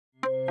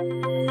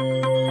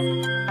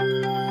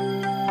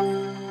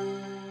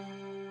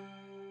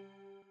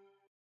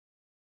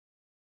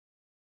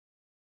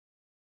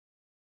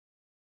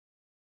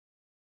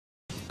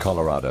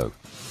Colorado.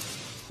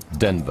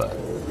 Denver.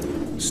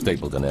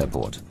 Stapleton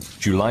Airport.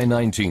 July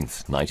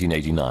 19th,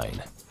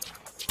 1989.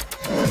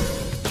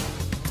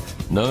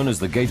 Known as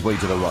the gateway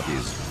to the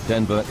Rockies,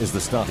 Denver is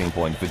the starting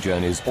point for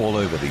journeys all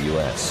over the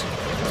U.S.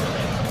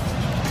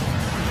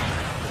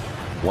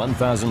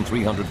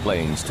 1,300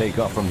 planes take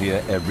off from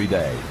here every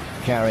day,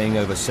 carrying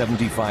over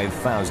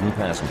 75,000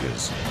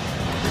 passengers.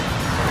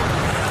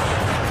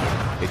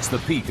 It's the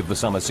peak of the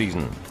summer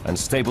season, and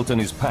Stapleton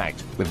is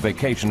packed with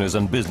vacationers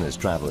and business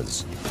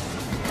travelers.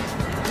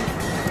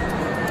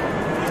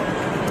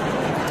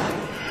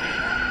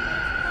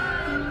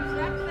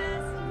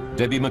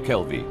 Debbie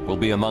McKelvey will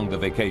be among the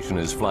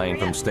vacationers flying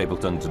from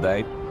Stapleton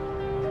today.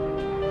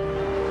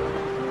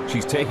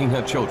 She's taking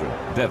her children,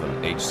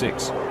 Devon, age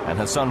 6, and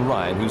her son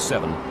Ryan, who's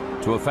 7,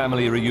 to a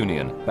family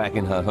reunion back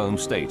in her home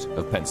state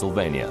of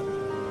Pennsylvania.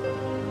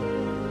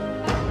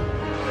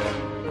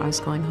 I was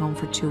going home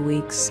for 2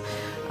 weeks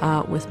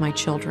with my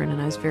children,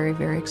 and I was very,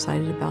 very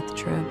excited about the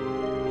trip.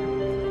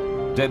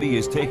 Debbie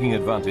is taking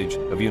advantage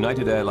of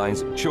United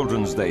Airlines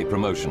Children's Day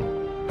promotion.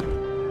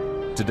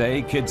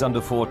 Today, kids under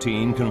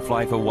 14 can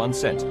fly for 1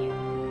 cent,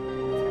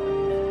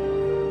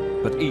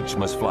 but each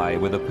must fly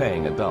with a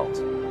paying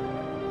adult.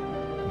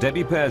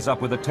 Debbie pairs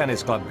up with a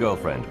tennis club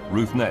girlfriend,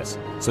 Ruth Ness,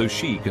 so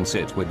she can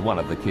sit with one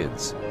of the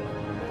kids.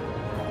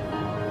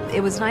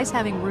 It was nice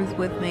having Ruth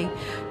with me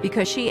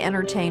because she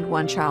entertained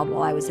one child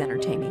while I was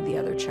entertaining the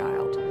other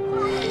child.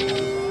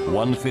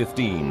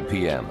 1:15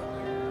 p.m.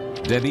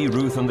 Debbie,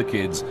 Ruth, and the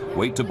kids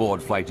wait to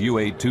board flight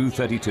UA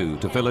 232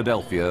 to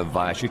Philadelphia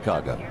via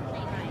Chicago.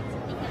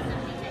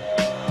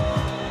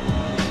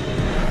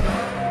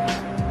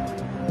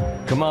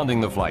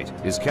 Commanding the flight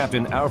is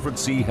Captain Alfred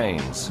C.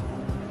 Haynes.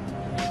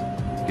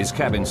 His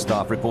cabin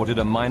staff reported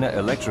a minor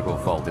electrical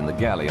fault in the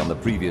galley on the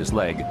previous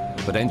leg,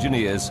 but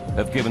engineers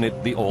have given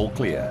it the all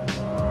clear.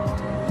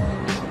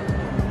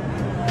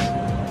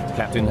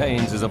 Captain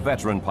Haynes is a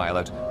veteran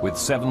pilot with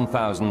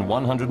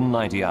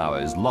 7,190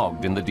 hours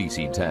logged in the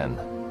DC-10.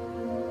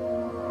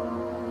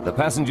 The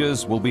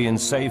passengers will be in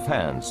safe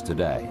hands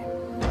today.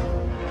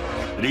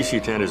 The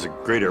DC-10 is a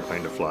great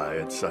airplane to fly.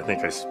 I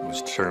think I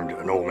was termed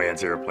an old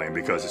man's airplane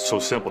because it's so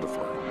simple to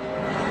fly.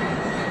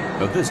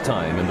 At this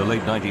time, in the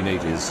late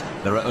 1980s,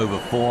 there are over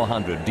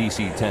 400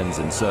 DC-10s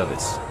in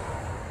service.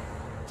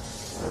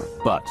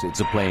 But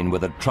it's a plane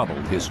with a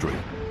troubled history.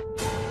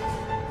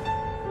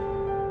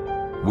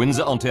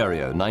 Windsor,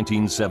 Ontario,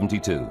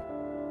 1972.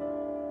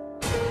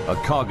 A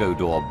cargo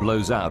door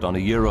blows out on a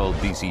year-old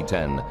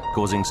DC-10,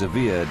 causing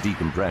severe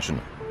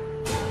decompression.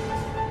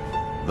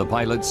 The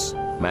pilots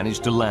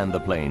managed to land the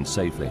plane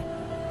safely.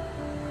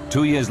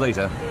 2 years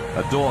later,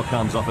 a door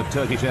comes off a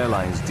Turkish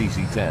Airlines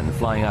DC-10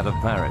 flying out of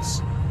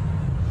Paris.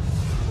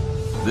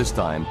 This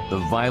time, the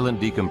violent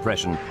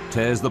decompression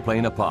tears the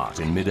plane apart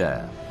in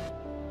midair.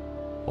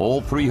 All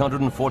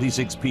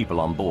 346 people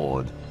on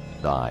board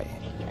die.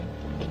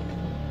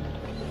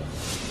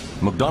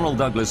 McDonnell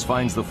Douglas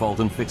finds the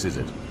fault and fixes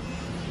it.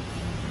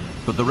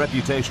 But the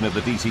reputation of the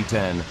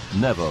DC-10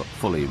 never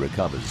fully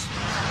recovers.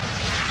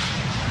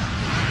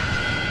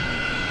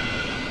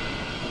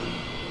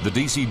 The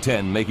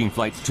DC-10 making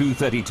flight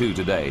 232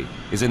 today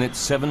is in its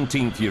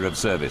 17th year of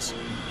service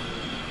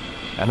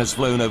and has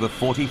flown over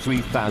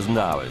 43,000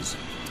 hours.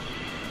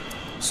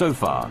 So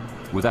far,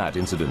 without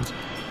incident.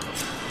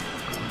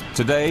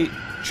 Today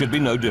should be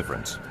no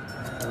different.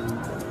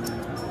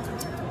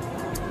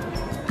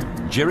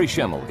 Jerry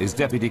Schemmel is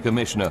Deputy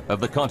Commissioner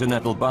of the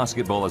Continental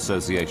Basketball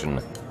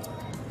Association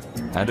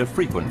and a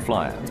frequent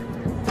flyer.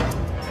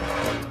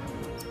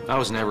 I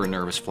was never a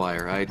nervous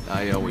flyer.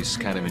 I always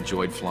kind of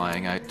enjoyed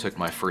flying. I took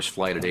my first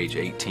flight at age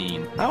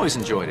 18. I always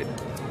enjoyed it.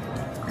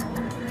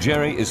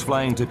 Jerry is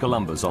flying to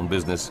Columbus on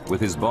business with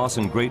his boss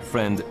and great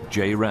friend,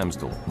 Jay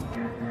Ramsdell.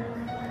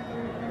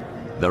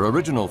 Their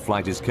original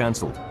flight is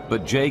cancelled,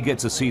 but Jay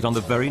gets a seat on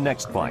the very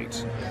next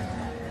flight.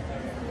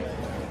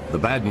 The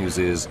bad news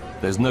is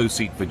there's no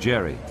seat for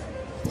Jerry.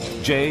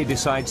 Jay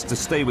decides to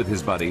stay with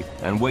his buddy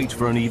and wait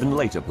for an even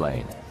later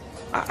plane.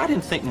 I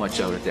didn't think much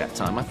of it at that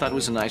time. I thought it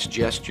was a nice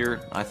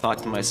gesture. I thought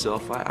to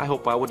myself, I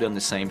hope I would have done the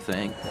same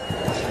thing.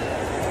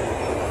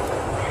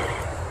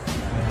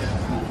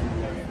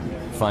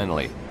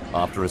 Finally,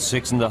 after a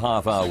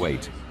 6.5-hour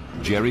wait,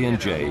 Jerry and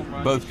Jay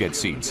both get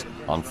seats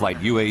on flight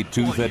UA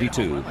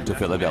 232 to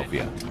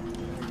Philadelphia.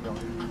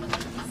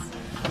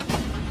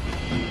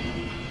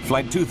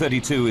 Flight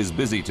 232 is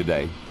busy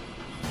today.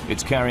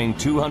 It's carrying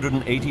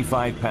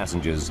 285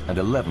 passengers and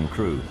 11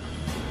 crew.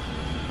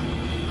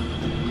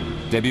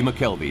 Debbie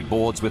McKelvey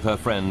boards with her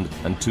friend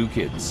and 2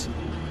 kids.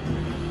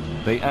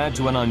 They add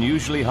to an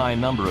unusually high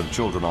number of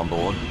children on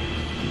board.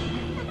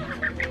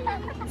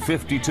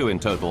 52 in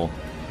total,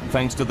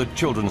 thanks to the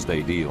Children's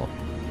Day deal.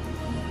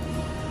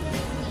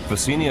 For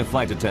senior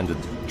flight attendant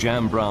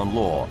Jam Brown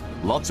Law,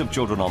 lots of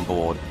children on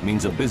board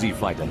means a busy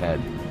flight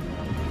ahead.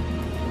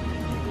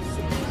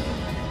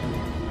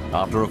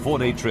 After a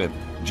 4-day trip,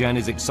 Jen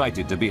is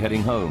excited to be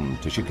heading home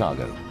to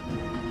Chicago.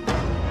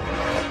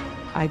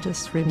 I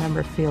just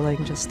remember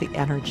feeling just the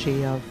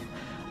energy of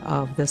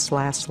this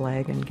last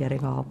leg and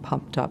getting all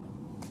pumped up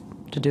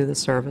to do the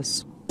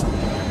service.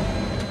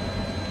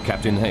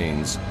 Captain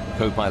Haynes,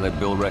 co-pilot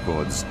Bill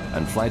Records,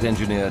 and flight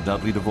engineer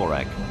Dudley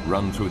Dvorak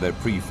run through their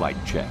pre-flight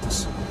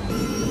checks.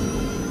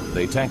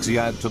 They taxi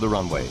out to the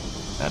runway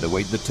and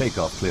await the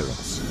takeoff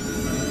clearance.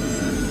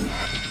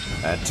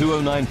 At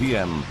 2:09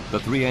 p.m., the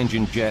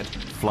 3-engine jet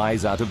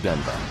flies out of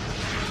Denver.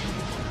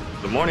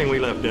 The morning we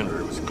left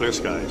Denver, it was clear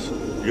skies,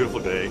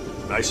 beautiful day,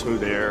 nice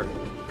smooth air,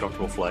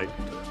 comfortable flight,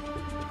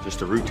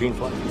 just a routine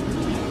flight.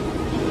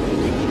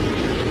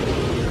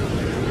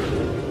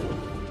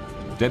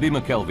 Debbie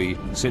McKelvey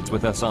sits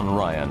with her son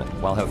Ryan,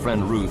 while her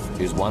friend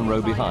Ruth is one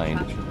row behind,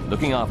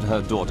 looking after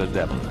her daughter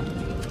Devon.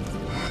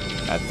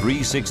 At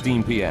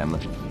 3:16 p.m.,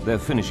 they're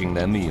finishing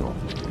their meal.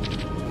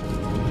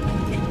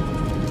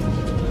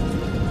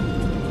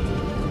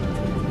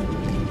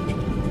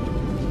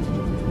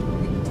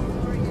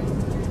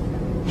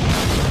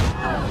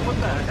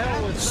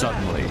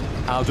 Suddenly,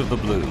 out of the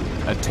blue,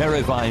 a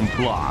terrifying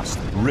blast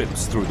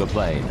rips through the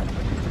plane.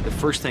 The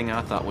first thing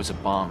I thought was a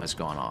bomb has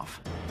gone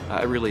off.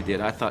 I really did.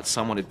 I thought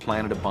someone had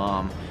planted a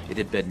bomb, it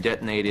had been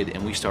detonated,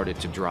 and we started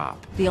to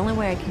drop. The only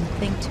way I can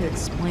think to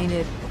explain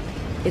it,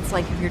 it's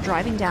like if you're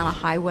driving down a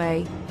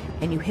highway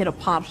and you hit a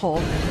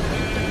pothole.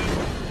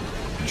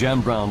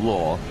 Jan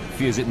Brown-Law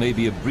fears it may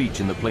be a breach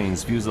in the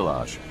plane's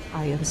fuselage.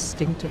 I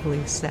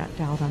instinctively sat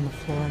down on the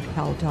floor and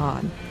held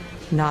on,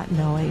 not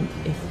knowing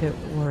if it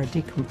were a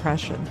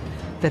decompression,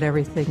 that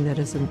everything that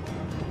isn't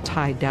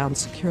tied down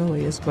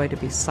securely is going to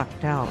be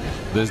sucked out.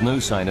 There's no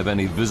sign of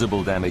any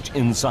visible damage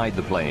inside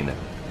the plane.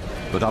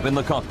 But up in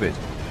the cockpit,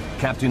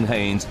 Captain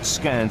Haynes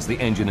scans the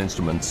engine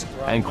instruments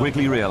and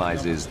quickly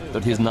realizes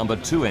that his number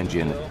 2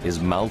 engine is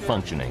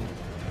malfunctioning.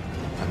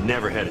 I've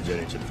never had a jet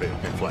engine fail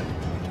in flight.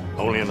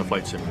 Only in the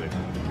flight simulator,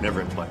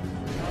 never in flight.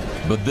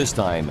 But this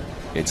time,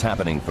 it's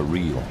happening for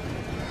real.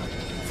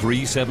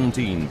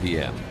 3:17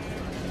 p.m.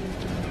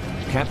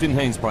 Captain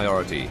Haynes'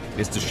 priority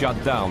is to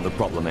shut down the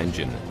problem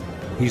engine.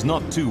 He's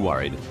not too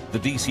worried. The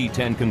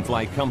DC-10 can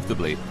fly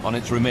comfortably on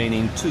its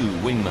remaining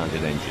 2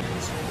 wing-mounted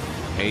engines.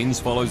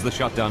 Haynes follows the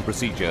shutdown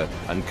procedure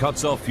and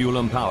cuts off fuel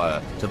and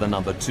power to the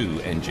number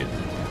 2 engine.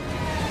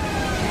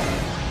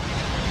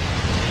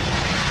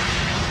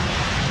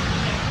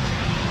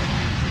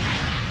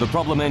 The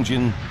problem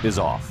engine is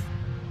off.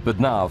 But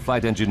now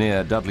flight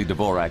engineer Dudley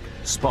Dvorak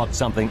spots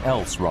something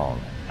else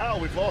wrong. Al,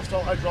 we've lost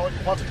all hydraulic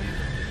capacity.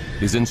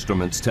 His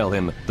instruments tell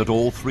him that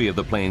all 3 of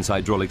the plane's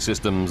hydraulic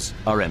systems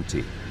are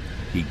empty.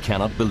 He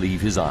cannot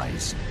believe his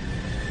eyes.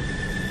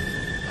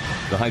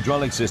 The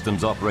hydraulic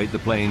systems operate the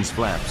plane's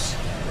flaps,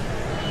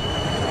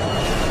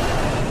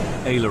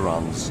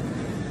 ailerons,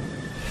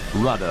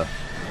 rudder,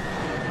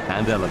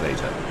 and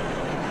elevator.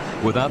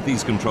 Without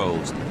these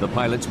controls, the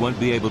pilots won't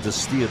be able to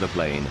steer the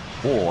plane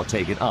or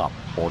take it up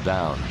or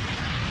down.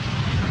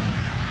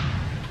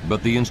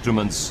 But the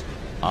instruments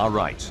are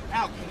right.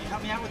 Al, can you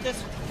help me out with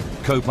this?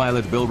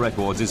 Co-pilot Bill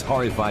Records is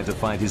horrified to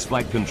find his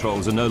flight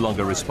controls are no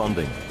longer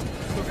responding.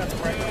 Still got the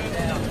brake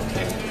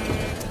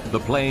down. The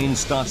plane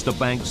starts to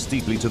bank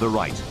steeply to the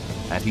right,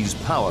 and he's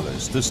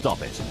powerless to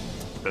stop it.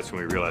 That's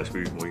when we realized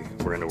we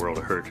were in a world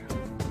of hurt,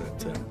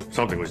 that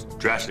something was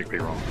drastically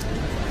wrong.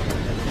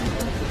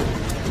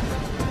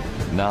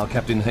 Now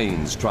Captain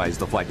Haynes tries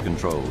the flight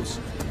controls,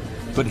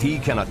 but he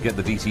cannot get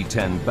the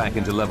DC-10 back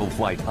into level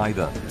flight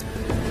either.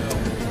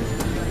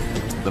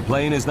 The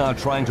plane is now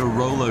trying to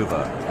roll over,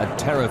 a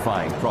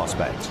terrifying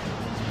prospect.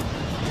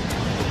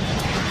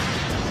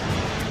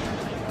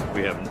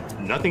 We have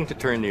nothing to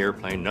turn the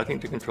airplane, nothing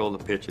to control the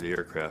pitch of the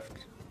aircraft.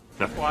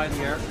 Nothing. Fly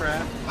the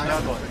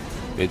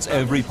aircraft. It's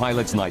every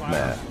pilot's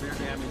nightmare.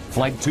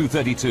 Flight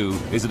 232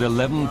 is at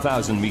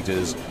 11,000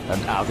 meters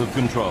and out of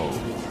control.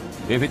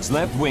 If its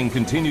left wing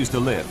continues to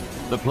lift,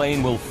 the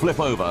plane will flip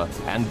over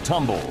and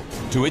tumble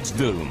to its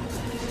doom.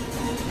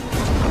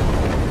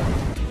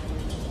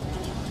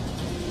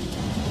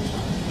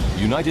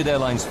 United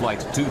Airlines Flight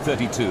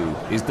 232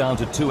 is down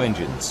to 2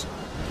 engines.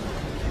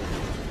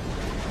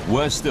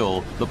 Worse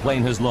still, the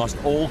plane has lost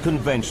all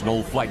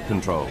conventional flight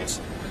controls.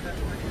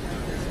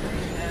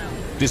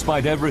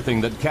 Despite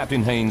everything that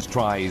Captain Haynes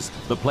tries,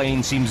 the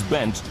plane seems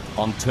bent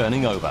on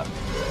turning over.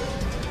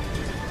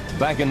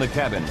 Back in the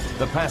cabin,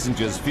 the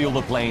passengers feel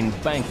the plane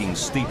banking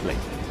steeply.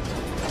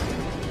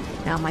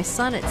 Now, my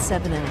son at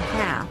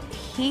 7½,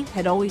 he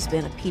had always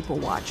been a people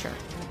watcher.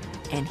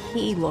 And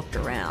he looked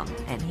around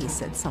and he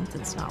said,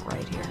 something's not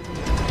right here.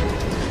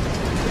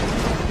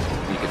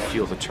 You could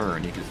feel the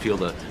turn. You could feel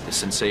the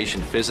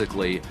sensation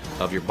physically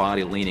of your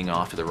body leaning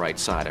off to the right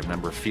side. I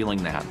remember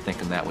feeling that and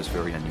thinking that was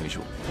very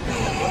unusual.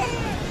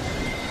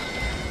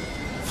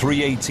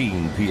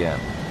 3:18 p.m.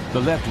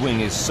 The left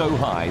wing is so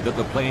high that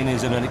the plane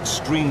is in an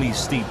extremely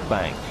steep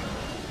bank.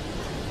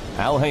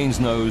 Al Haynes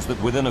knows that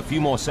within a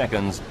few more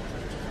seconds,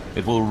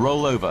 it will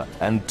roll over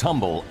and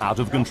tumble out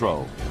of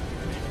control.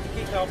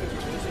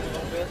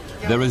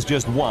 There is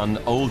just one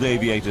old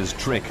aviator's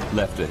trick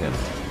left to him.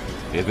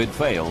 If it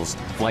fails,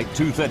 Flight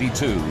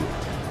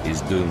 232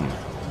 is doomed.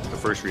 The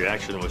first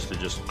reaction was to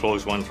just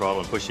close one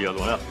throttle and push the other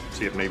one up,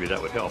 see if maybe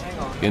that would help.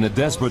 In a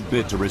desperate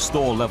bid to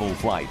restore level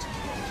flight,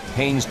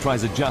 Haynes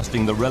tries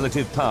adjusting the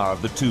relative power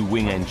of the two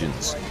wing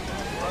engines.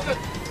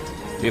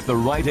 If the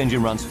right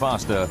engine runs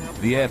faster,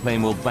 the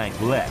airplane will bank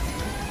left,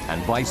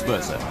 and vice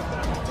versa.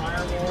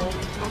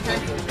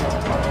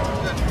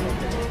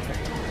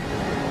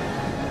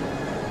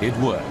 It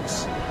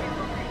works.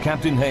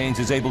 Captain Haynes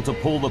is able to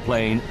pull the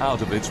plane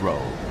out of its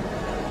roll.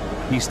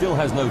 He still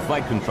has no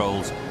flight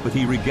controls, but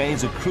he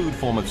regains a crude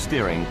form of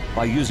steering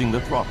by using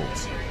the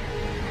throttles.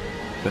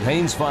 But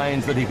Haynes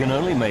finds that he can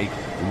only make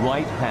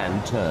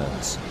right-hand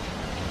turns.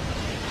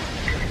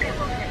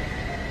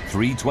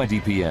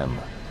 3:20 p.m.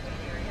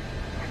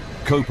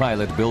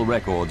 Co-pilot Bill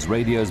Records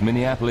radios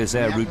Minneapolis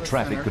Air Route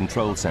Traffic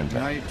Control Center.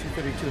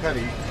 232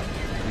 heavy.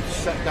 We've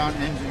shut down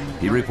engine.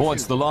 He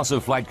reports the loss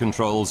of flight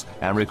controls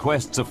and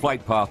requests a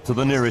flight path to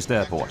the nearest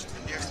airport.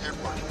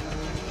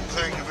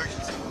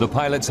 The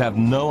pilots have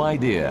no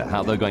idea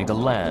how they're going to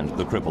land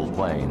the crippled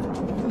plane.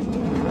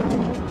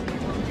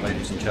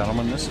 Ladies and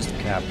gentlemen, this is the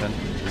captain.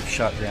 We've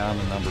shut down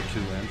the number 2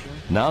 engine.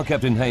 Now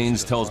Captain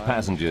Haynes tells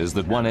passengers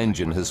that one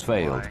engine has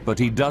failed, but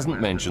he doesn't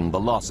mention the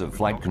loss of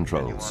flight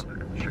controls.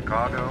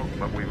 Chicago,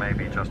 but we may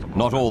be just a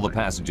Not all the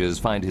passengers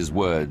find his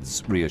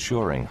words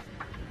reassuring.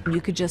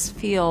 You could just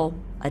feel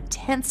a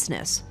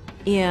tenseness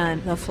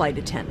in the flight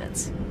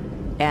attendants.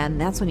 And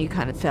that's when you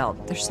kind of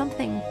felt there's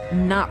something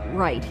not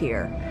right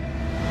here.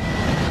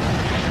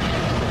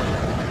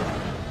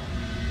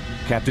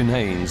 Captain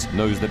Haynes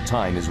knows that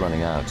time is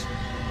running out.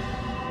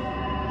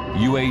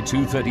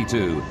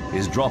 UA-232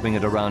 is dropping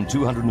at around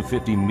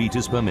 250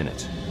 meters per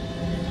minute.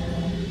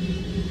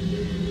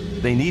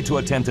 They need to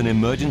attempt an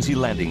emergency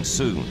landing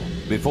soon,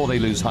 before they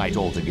lose height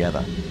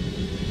altogether.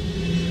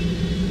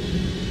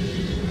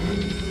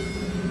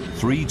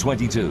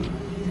 3:22.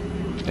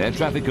 Air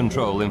traffic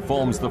control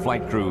informs the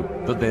flight crew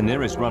that their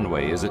nearest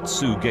runway is at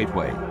Sioux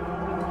Gateway.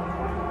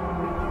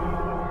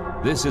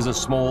 This is a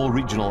small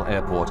regional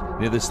airport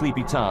near the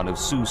sleepy town of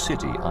Sioux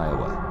City,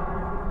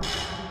 Iowa.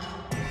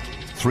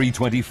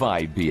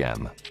 3:25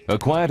 p.m. A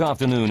quiet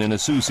afternoon in a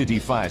Sioux City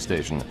fire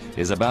station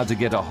is about to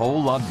get a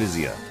whole lot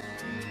busier.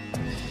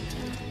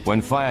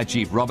 When Fire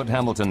Chief Robert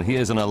Hamilton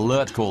hears an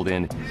alert called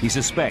in, he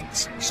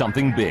suspects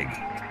something big.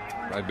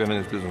 I've been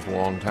in this business a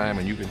long time,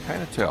 and you can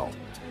kind of tell.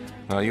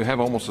 You have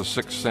almost a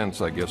sixth sense,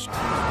 I guess.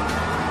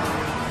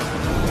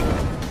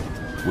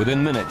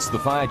 Within minutes, the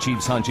fire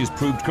chief's hunch is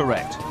proved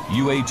correct.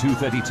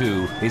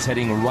 UA-232 is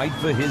heading right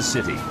for his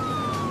city.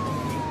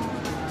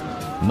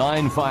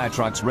 9 fire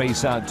trucks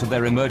race out to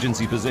their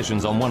emergency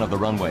positions on one of the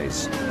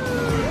runways.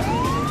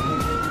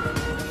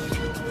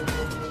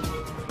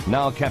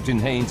 Now Captain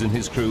Haynes and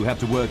his crew have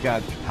to work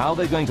out how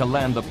they're going to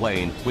land the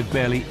plane with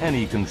barely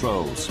any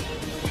controls.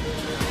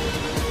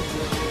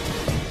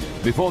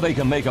 Before they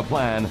can make a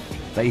plan,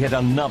 they hit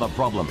another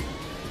problem.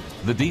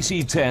 The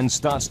DC-10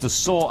 starts to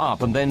soar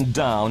up and then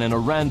down in a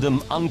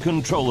random,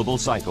 uncontrollable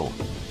cycle.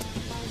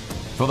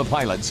 For the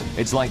pilots,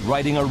 it's like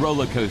riding a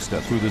roller coaster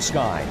through the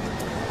sky.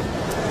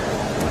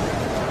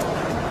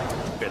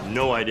 We had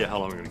no idea how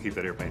long we were going to keep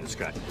that airplane in the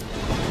sky.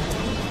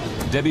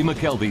 Debbie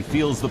McKelvey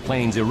feels the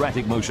plane's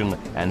erratic motion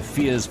and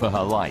fears for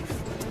her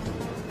life.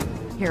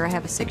 Here I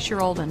have a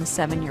 6-year-old and a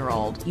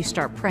 7-year-old. You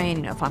start praying,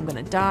 you know, if I'm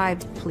going to die,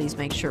 please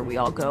make sure we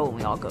all go and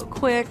we all go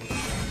quick.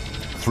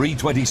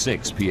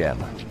 3:26 p.m.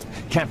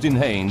 Captain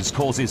Haynes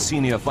calls his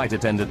senior flight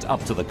attendant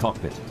up to the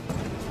cockpit.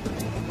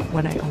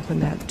 When I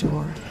opened that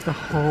door, the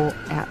whole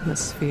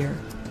atmosphere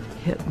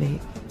hit me.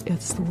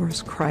 It's the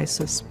worst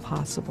crisis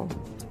possible.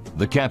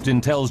 The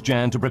captain tells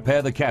Jan to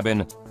prepare the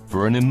cabin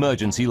for an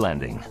emergency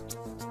landing.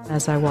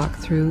 As I walked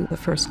through the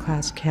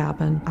first-class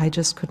cabin, I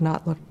just could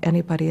not look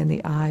anybody in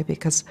the eye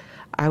because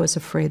I was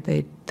afraid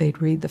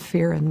they'd read the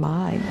fear in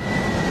mine.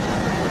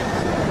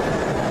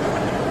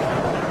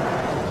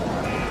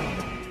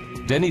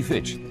 Denny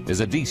Fitch is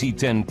a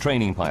DC-10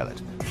 training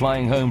pilot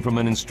flying home from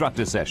an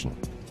instructor session.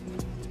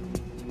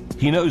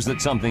 He knows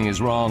that something is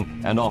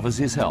wrong and offers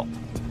his help.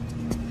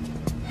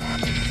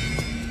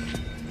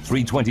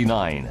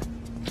 3:29.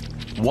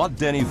 What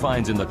Denny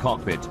finds in the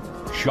cockpit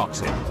shocks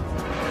him.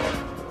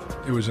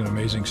 It was an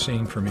amazing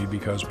scene for me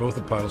because both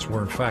the pilots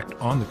were in fact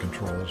on the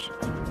controls.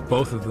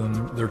 Both of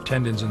them, their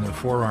tendons in their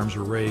forearms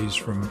were raised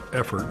from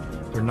effort.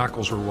 Their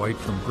knuckles were white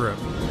from grip.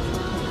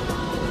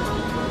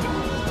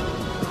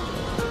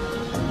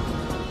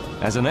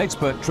 As an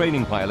expert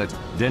training pilot,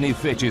 Denny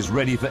Fitch is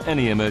ready for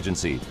any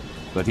emergency,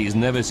 but he's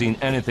never seen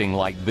anything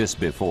like this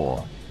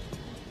before.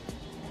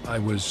 I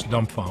was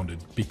dumbfounded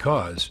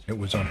because it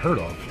was unheard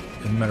of.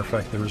 As a matter of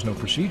fact, there was no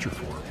procedure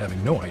for it,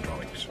 having no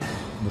hydraulics.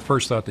 The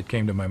first thought that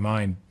came to my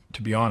mind,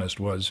 to be honest,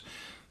 was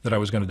that I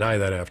was going to die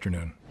that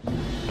afternoon.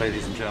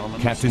 Ladies and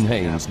gentlemen, Captain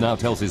Haynes now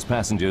tells his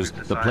passengers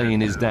the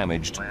plane is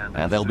damaged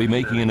and they'll be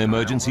making an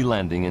emergency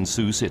landing in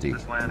Sioux City.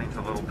 This landing's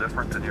a little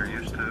different than you're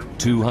used to.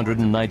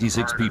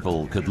 296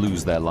 people could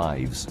lose their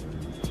lives.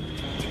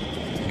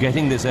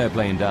 Getting this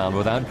airplane down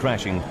without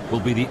crashing will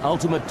be the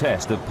ultimate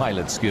test of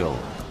pilot skill.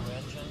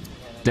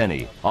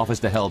 Denny offers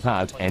to help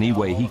out any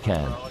way he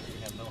can.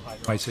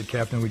 I said,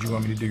 "Captain, would you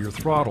want me to do your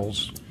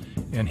throttles?"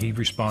 And he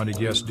responded,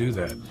 "Yes, do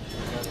that."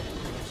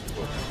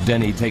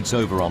 Denny takes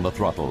over on the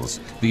throttles,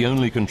 the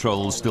only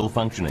controls still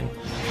functioning.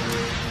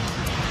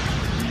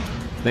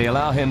 They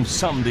allow him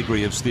some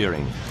degree of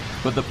steering,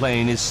 but the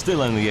plane is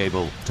still only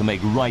able to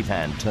make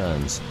right-hand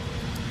turns.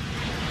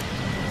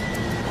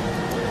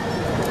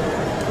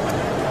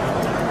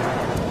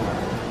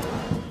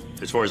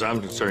 As far as I'm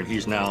concerned,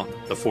 he's now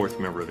the fourth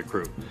member of the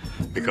crew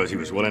because he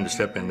was willing to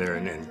step in there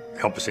and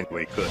help us any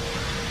way he could.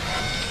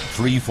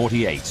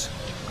 3:48.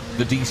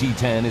 The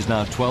DC-10 is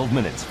now 12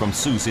 minutes from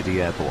Sioux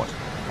City Airport,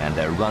 and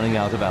they're running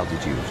out of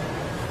altitude.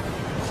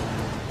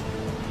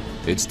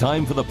 It's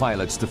time for the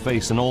pilots to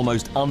face an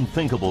almost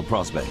unthinkable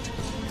prospect.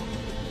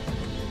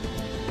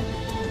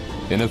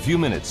 In a few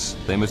minutes,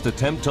 they must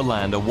attempt to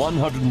land a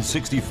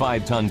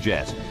 165-ton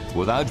jet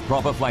without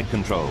proper flight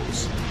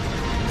controls.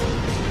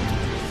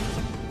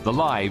 The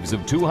lives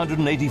of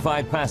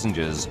 285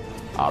 passengers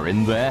are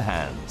in their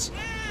hands.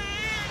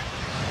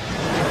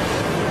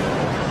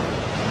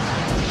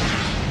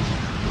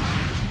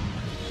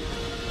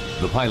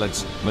 The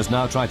pilots must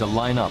now try to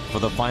line up for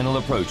the final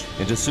approach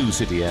into Sioux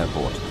City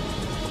Airport.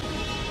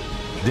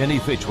 Denny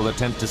Fitch will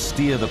attempt to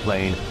steer the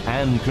plane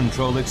and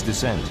control its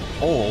descent,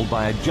 all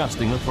by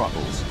adjusting the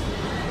throttles.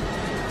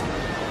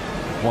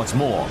 What's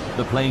more,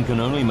 the plane can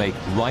only make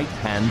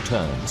right-hand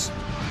turns.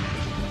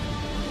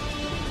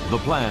 The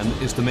plan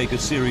is to make a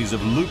series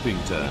of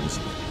looping turns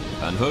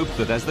and hope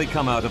that as they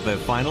come out of their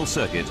final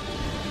circuit,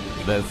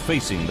 they're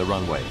facing the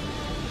runway.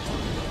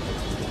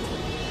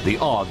 The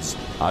odds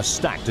are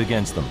stacked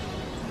against them.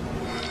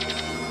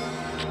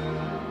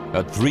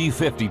 At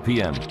 3:50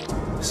 p.m.,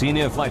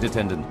 Senior Flight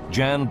Attendant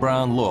Jan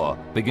Brown-Law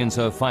begins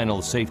her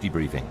final safety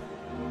briefing.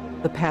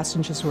 The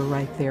passengers were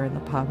right there in the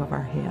palm of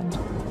our hand.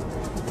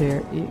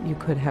 There, you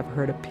could have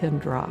heard a pin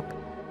drop.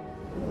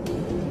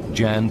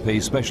 Jan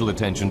pays special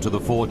attention to the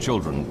 4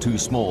 children too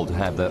small to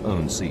have their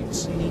own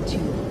seats. You need to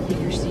put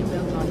your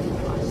seatbelt on and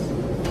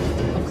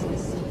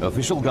fasten.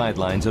 Official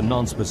guidelines are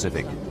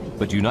non-specific,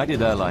 but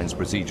United Airlines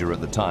procedure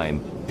at the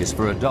time is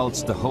for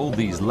adults to hold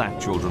these lap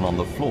children on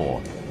the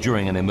floor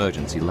during an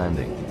emergency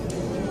landing.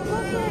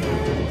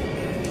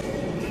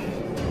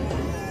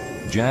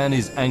 Jan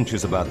is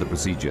anxious about the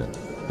procedure,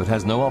 but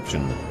has no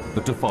option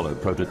but to follow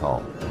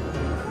protocol.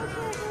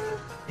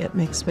 It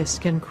makes my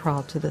skin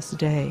crawl to this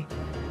day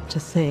to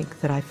think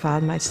that I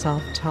found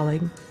myself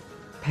telling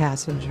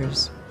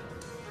passengers,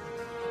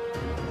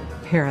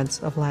 parents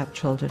of lap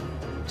children,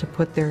 to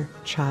put their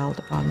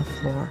child on the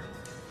floor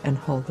and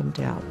hold them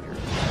down.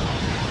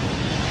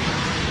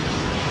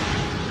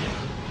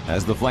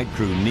 As the flight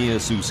crew near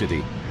Sioux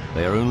City,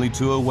 they are only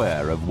too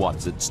aware of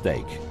what's at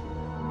stake.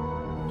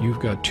 You've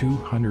got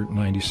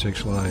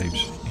 296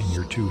 lives in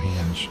your 2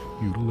 hands.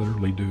 You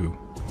literally do.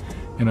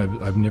 And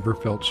I've never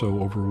felt so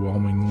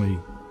overwhelmingly,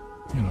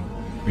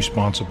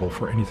 responsible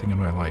for anything in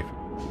my life.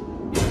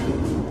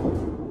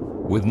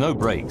 With no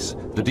brakes,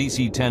 the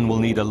DC-10 will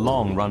need a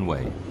long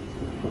runway.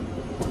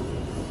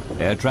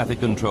 Air traffic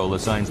control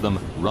assigns them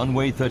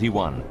runway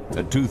 31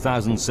 at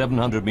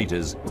 2,700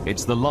 meters.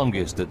 It's the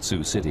longest at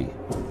Sioux City.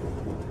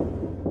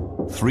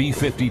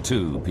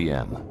 3:52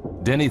 p.m.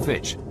 Denny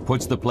Fitch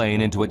puts the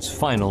plane into its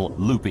final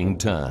looping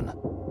turn.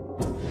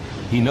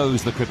 He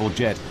knows the crippled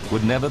jet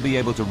would never be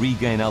able to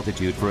regain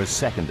altitude for a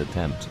second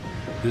attempt.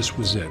 This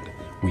was it.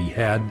 We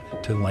had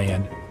to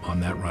land on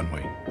that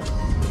runway.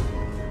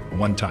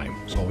 One time,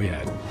 that's all we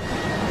had.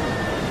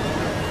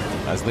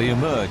 As they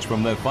emerge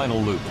from their final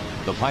loop,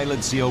 the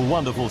pilots see a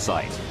wonderful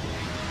sight.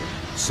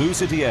 Sioux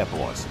City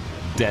Airport,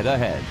 dead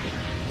ahead.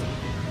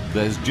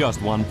 There's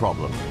just one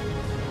problem.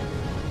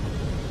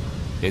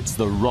 It's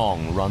the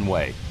wrong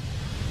runway.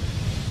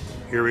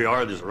 Here we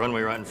are, there's a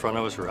runway right in front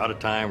of us. We're out of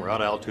time, we're out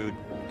of altitude.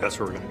 That's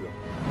where we're going to go.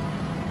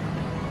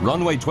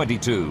 Runway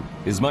 22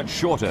 is much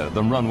shorter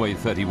than runway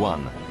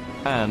 31,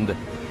 and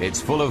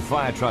it's full of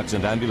fire trucks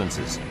and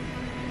ambulances.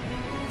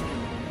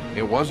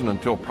 It wasn't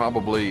until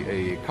probably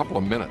a couple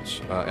of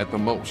minutes at the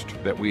most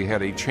that we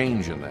had a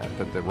change in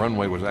that the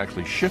runway was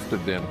actually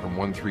shifted then from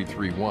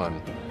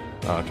 1331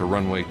 to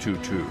runway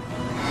 22.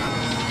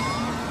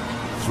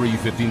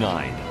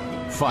 3:59.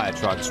 Fire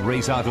trucks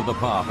race out of the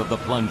path of the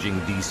plunging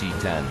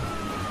DC-10.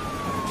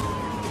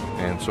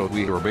 And so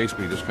we were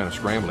basically just kind of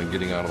scrambling,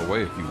 getting out of the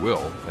way, if you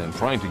will, and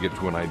trying to get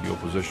to an ideal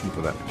position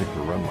for that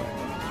particular runway.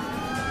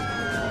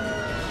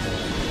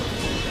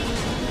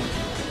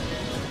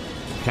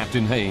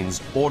 Captain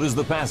Haynes orders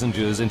the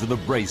passengers into the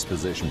brace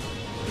position.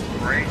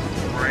 Brace,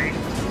 brace,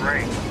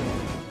 brace.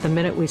 The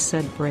minute we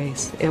said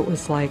brace, it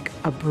was like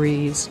a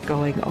breeze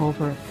going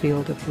over a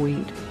field of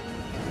wheat.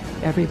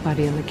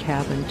 Everybody in the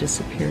cabin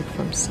disappeared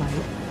from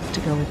sight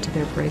to go into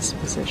their brace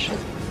position.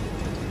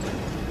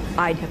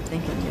 I kept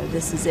thinking,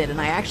 this is it.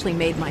 And I actually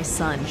made my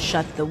son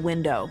shut the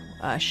window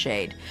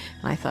shade.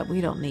 And I thought,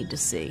 we don't need to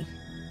see,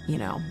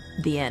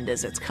 the end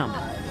as it's coming.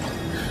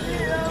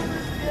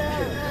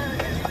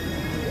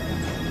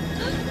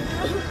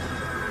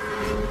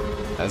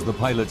 As the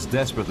pilots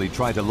desperately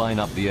try to line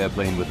up the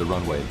airplane with the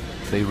runway,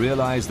 they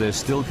realize they're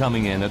still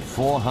coming in at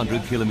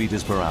 400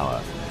 kilometers per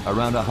hour,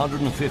 around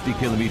 150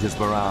 kilometers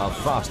per hour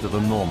faster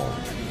than normal.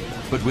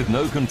 But with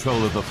no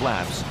control of the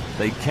flaps,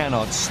 they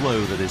cannot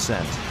slow the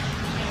descent.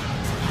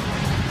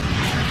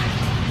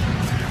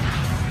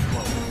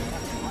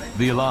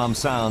 The alarm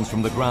sounds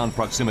from the ground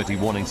proximity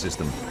warning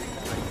system.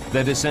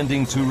 They're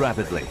descending too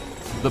rapidly.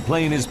 The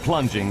plane is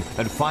plunging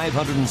at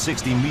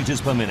 560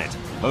 meters per minute,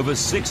 over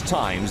 6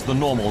 times the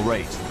normal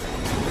rate.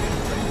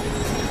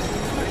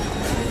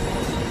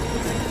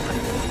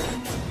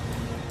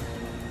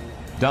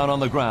 Down on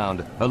the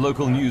ground, a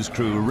local news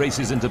crew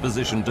races into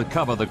position to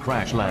cover the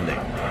crash landing.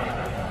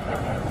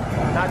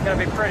 Not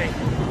gonna be pretty.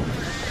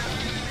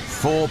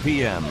 4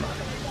 p.m.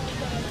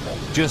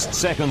 Just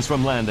seconds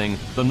from landing,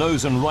 the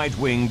nose and right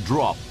wing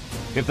drop.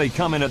 If they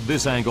come in at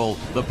this angle,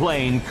 the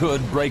plane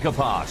could break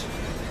apart.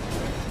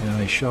 And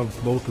I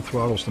shoved both the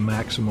throttles to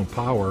maximum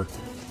power,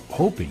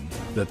 hoping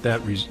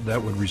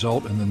that would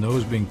result in the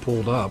nose being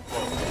pulled up.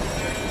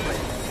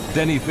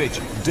 Denny Fitch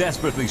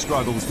desperately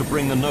struggles to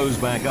bring the nose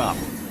back up,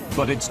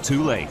 but it's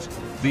too late.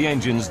 The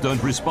engines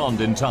don't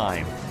respond in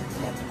time.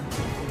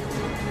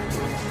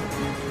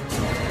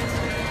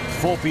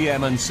 4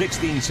 p.m. and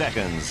 16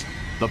 seconds,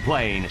 the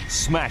plane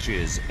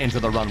smashes into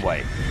the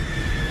runway.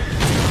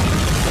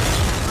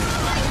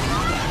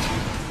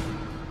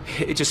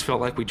 It just felt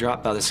like we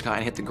dropped out of the sky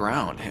and hit the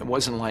ground. It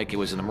wasn't like it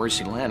was an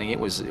emergency landing, it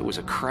was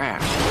a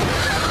crash.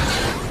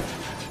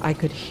 I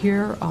could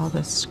hear all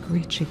the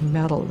screeching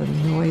metal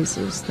and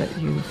noises that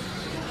you've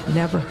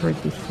never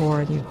heard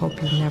before and you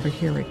hope you never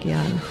hear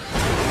again.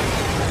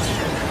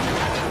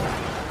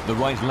 The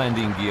right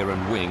landing gear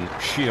and wing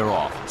shear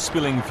off,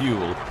 spilling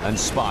fuel and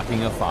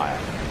sparking a fire.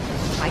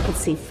 I could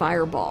see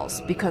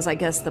fireballs because I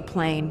guess the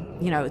plane,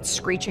 it's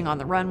screeching on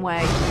the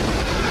runway.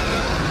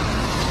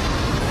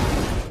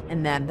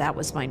 And then that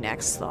was my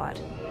next thought.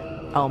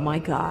 Oh my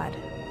God,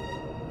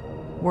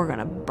 we're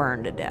gonna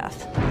burn to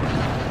death.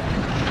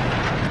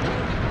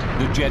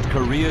 The jet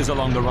careers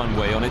along the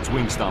runway on its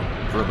wing stump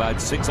for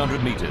about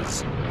 600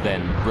 meters,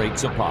 then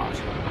breaks apart.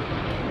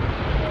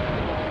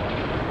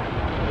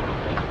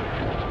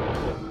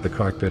 The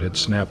cockpit had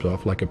snapped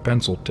off like a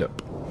pencil tip,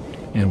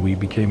 and we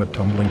became a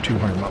tumbling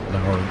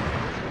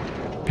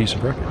 200-mile-an-hour piece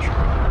of wreckage.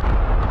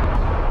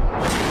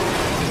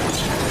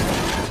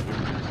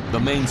 The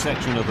main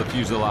section of the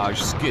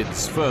fuselage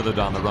skids further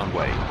down the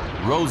runway,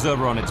 rolls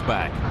over on its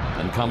back,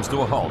 and comes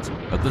to a halt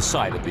at the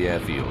side of the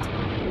airfield.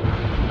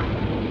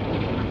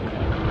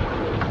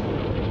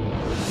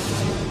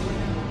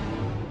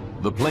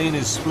 The plane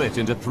is split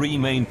into 3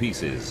 main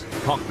pieces: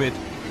 cockpit,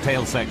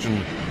 tail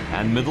section,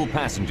 and middle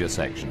passenger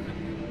section.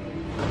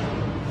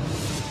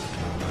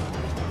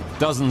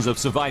 Dozens of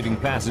surviving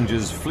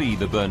passengers flee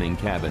the burning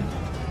cabin.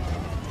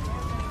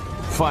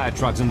 Fire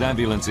trucks and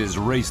ambulances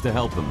race to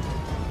help them.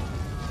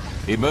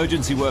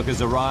 Emergency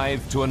workers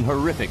arrive to an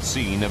horrific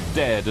scene of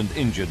dead and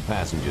injured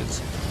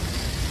passengers.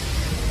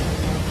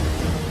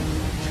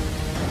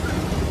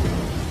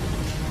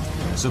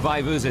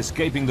 Survivors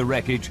escaping the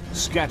wreckage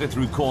scatter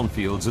through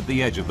cornfields at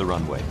the edge of the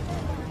runway.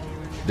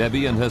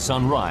 Debbie and her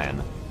son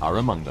Ryan are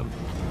among them.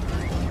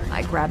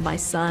 I grabbed my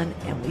son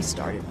and we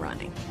started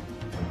running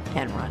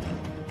and running.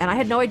 And I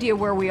had no idea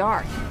where we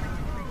are.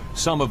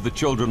 Some of the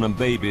children and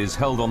babies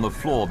held on the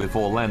floor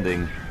before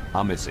landing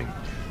are missing.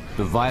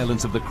 The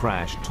violence of the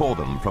crash tore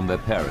them from their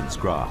parents'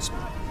 grasp.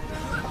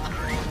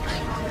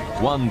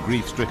 One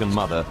grief-stricken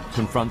mother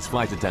confronts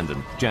flight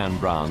attendant Jan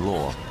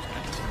Brown-Law.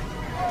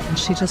 And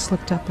she just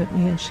looked up at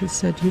me and she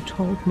said, "You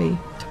told me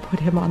to put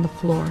him on the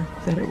floor,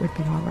 that it would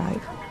be all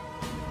right."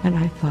 And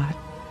I thought,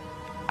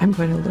 I'm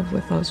going to live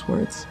with those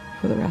words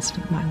for the rest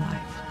of my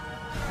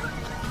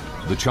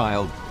life. The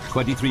child,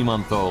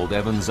 23-month-old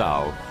Evan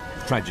Zhao,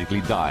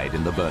 tragically died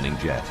in the burning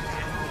jet.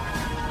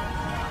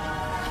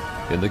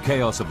 In the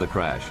chaos of the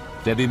crash,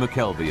 Debbie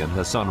McKelvey and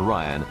her son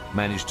Ryan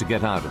managed to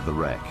get out of the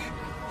wreck.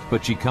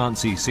 But she can't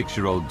see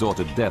 6-year-old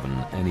daughter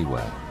Devon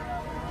anywhere.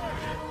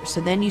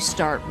 So then you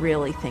start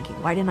really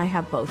thinking, why didn't I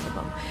have both of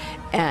them?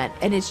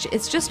 And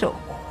it's just a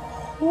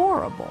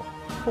horrible,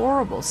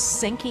 horrible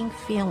sinking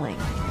feeling.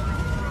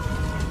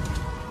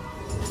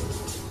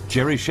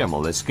 Jerry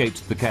Schemmel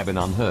escaped the cabin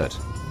unhurt.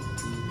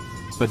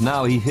 But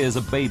now he hears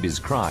a baby's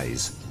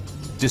cries.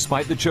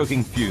 Despite the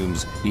choking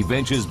fumes, he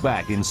ventures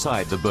back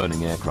inside the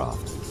burning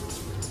aircraft.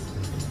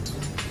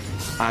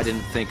 I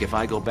didn't think if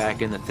I go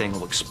back in, the thing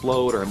will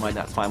explode or I might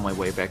not find my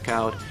way back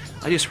out.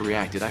 I just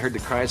reacted. I heard the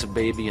cries of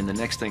baby, and the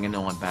next thing I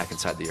know, I'm back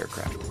inside the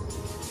aircraft.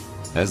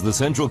 As the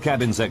central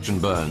cabin section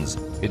burns,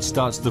 it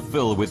starts to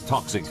fill with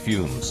toxic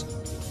fumes.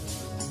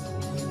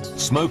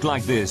 Smoke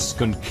like this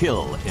can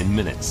kill in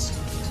minutes.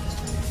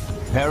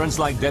 Parents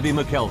like Debbie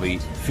McKelvey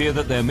fear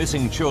that their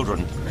missing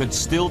children could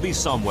still be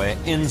somewhere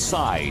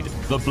inside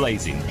the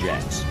blazing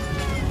jet.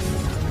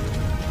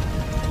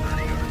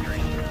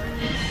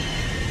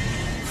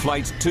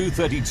 Flight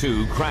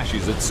 232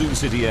 crashes at Sioux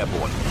City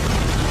Airport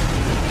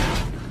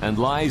and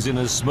lies in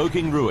a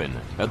smoking ruin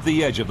at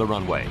the edge of the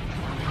runway.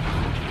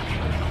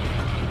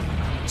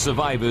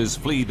 Survivors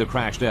flee the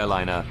crashed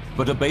airliner,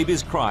 but a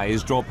baby's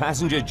cries draw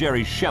passenger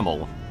Jerry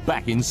Schemmel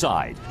back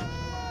inside.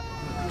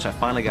 So I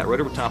finally got right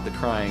over top of the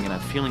crying, and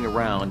I'm feeling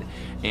around,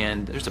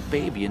 and there's a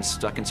baby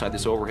stuck inside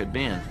this overhead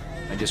bin.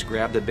 I just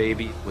grabbed the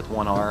baby with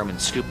one arm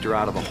and scooped her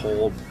out of a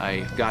hole.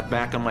 I got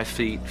back on my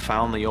feet,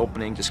 found the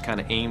opening, just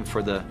kind of aimed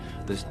for the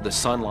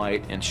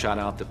sunlight, and shot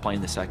out the plane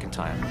the second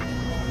time.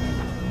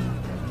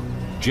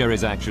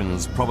 Jerry's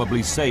actions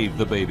probably saved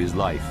the baby's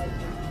life.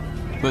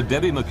 But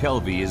Debbie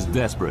McKelvey is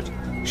desperate.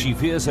 She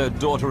fears her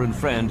daughter and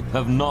friend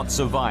have not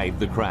survived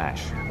the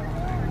crash.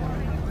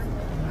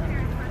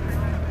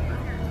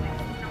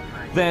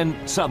 Then,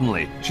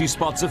 suddenly, she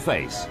spots a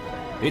face.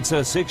 It's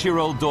her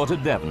 6-year-old daughter,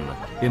 Devon,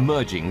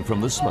 emerging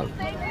from the smoke.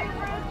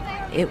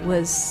 It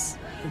was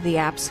the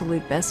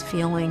absolute best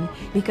feeling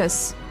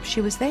because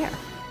she was there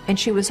and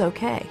she was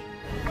okay.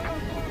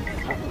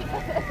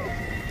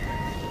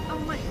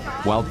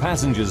 While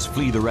passengers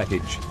flee the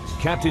wreckage,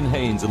 Captain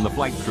Haynes and the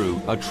flight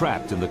crew are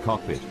trapped in the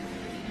cockpit.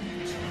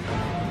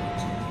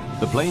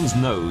 The plane's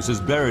nose has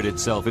buried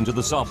itself into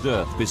the soft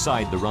earth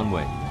beside the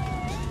runway.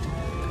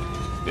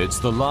 It's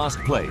the last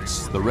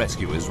place the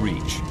rescuers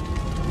reach.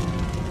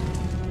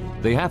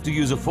 They have to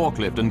use a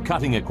forklift and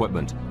cutting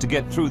equipment to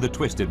get through the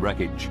twisted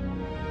wreckage.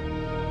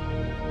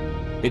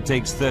 It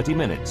takes 30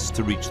 minutes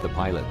to reach the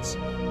pilots.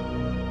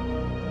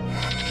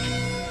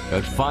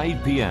 At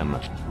 5 p.m.,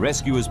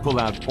 rescuers pull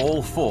out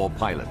all 4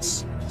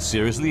 pilots,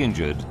 seriously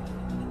injured,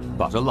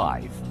 but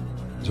alive.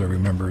 As I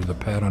remember the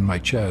pat on my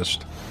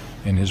chest,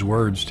 and his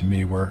words to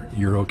me were,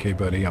 "You're okay,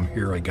 buddy, I'm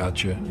here, I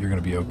got you, you're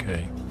gonna be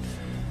okay."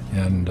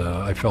 And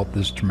I felt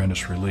this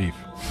tremendous relief.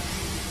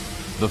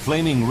 The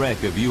flaming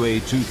wreck of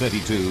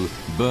UA-232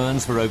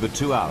 burns for over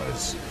 2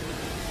 hours.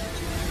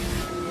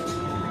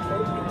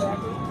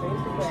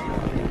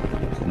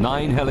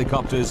 9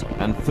 helicopters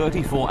and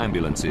 34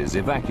 ambulances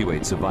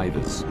evacuate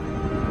survivors.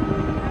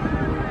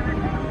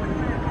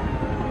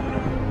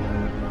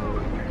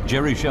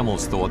 Jerry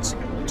Schemmel's thoughts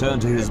turn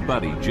to his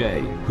buddy,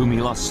 Jay, whom he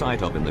lost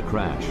sight of in the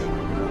crash.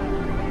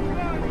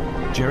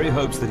 Jerry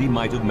hopes that he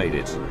might have made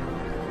it,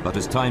 but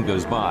as time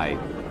goes by,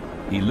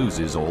 he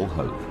loses all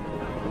hope.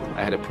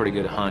 I had a pretty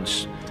good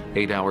hunch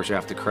 8 hours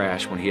after the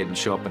crash, when he didn't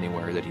show up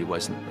anywhere, that he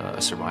wasn't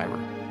a survivor.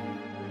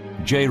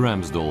 Jay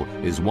Ramsdell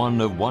is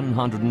one of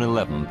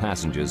 111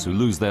 passengers who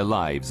lose their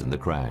lives in the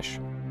crash.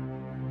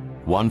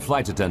 1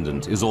 flight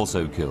attendant is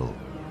also killed.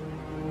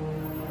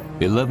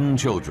 11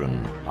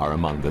 children are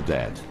among the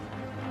dead.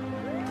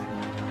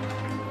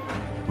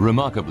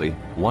 Remarkably,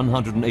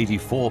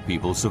 184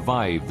 people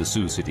survived the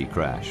Sioux City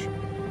crash.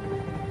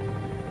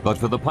 But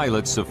for the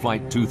pilots of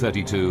Flight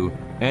 232,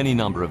 any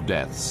number of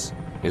deaths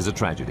is a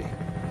tragedy.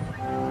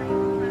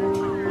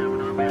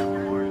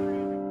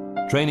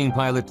 Training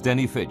pilot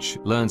Denny Fitch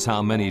learns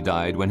how many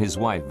died when his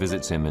wife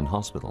visits him in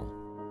hospital.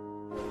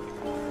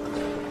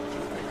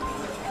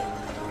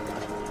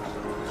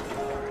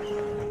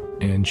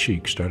 And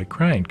she started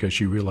crying because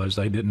she realized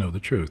I didn't know the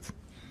truth.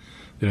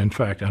 That in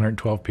fact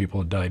 112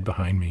 people had died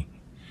behind me.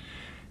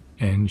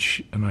 And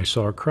I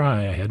saw her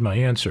cry. I had my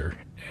answer.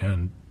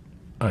 And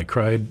I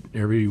cried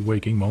every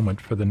waking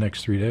moment for the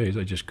next 3 days.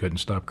 I just couldn't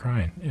stop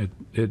crying.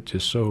 It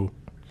just so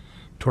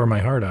tore my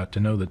heart out to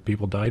know that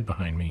people died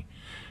behind me.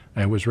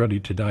 I was ready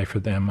to die for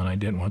them, and I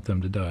didn't want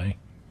them to die.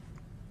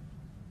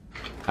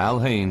 Al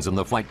Haynes and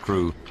the flight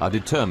crew are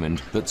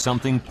determined that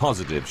something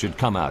positive should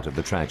come out of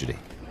the tragedy.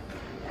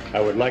 I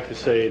would like to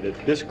say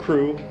that this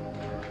crew,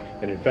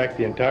 and in fact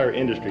the entire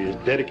industry, is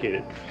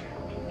dedicated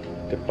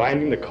to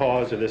finding the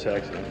cause of this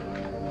accident,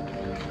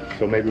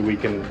 so maybe we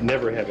can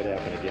never have it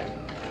happen again.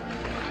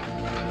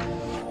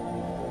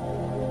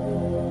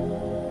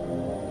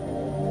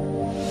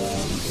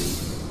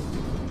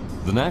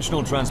 The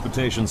National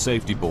Transportation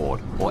Safety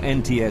Board, or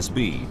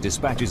NTSB,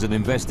 dispatches an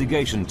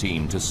investigation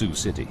team to Sioux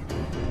City.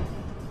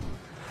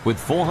 With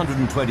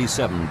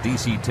 427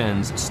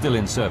 DC-10s still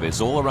in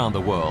service all around the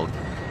world,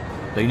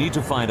 they need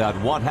to find out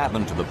what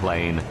happened to the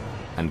plane,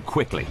 and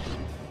quickly.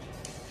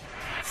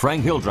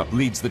 Frank Hildrup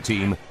leads the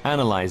team,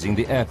 analyzing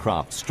the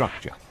aircraft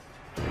structure.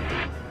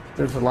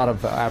 There's a lot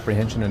of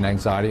apprehension and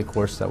anxiety, of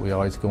course, that we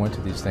always go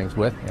into these things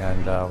with,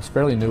 and I was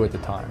fairly new at the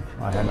time.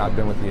 I had not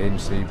been with the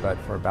agency but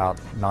for about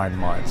 9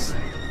 months.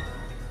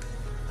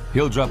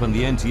 Hildrup and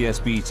the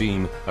NTSB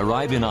team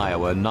arrive in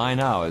Iowa 9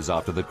 hours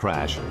after the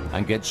crash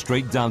and get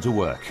straight down to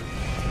work.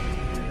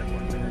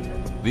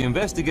 The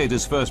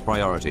investigators' first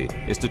priority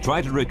is to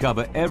try to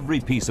recover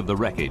every piece of the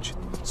wreckage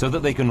so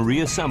that they can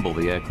reassemble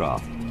the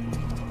aircraft.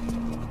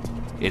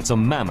 It's a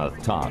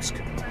mammoth task.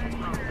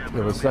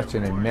 It was such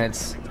an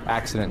immense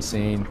accident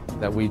scene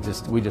that we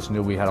just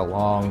knew we had a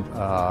long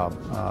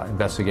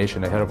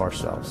investigation ahead of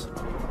ourselves.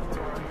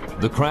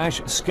 The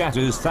crash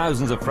scatters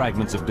thousands of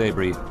fragments of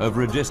debris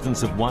over a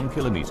distance of 1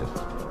 kilometer.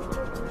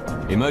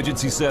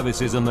 Emergency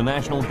services and the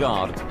National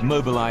Guard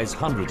mobilize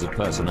hundreds of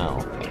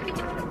personnel.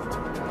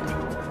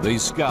 They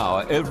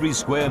scour every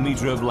square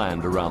meter of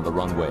land around the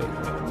runway.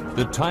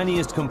 The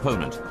tiniest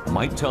component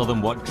might tell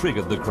them what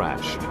triggered the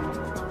crash,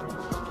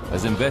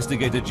 as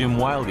investigator Jim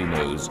Wildey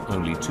knows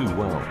only too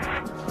well.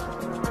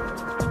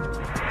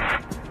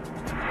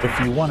 If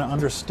you want to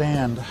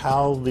understand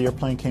how the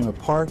airplane came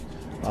apart,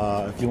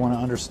 if you want to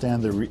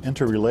understand the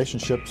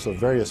interrelationships of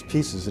various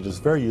pieces, it is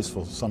very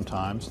useful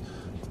sometimes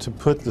to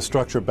put the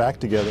structure back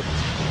together.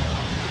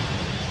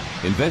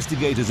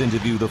 Investigators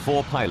interview the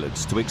 4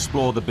 pilots to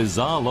explore the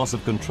bizarre loss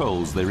of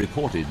controls they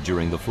reported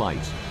during the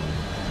flight.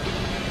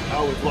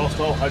 Now we've lost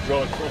all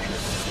hydraulic pressure.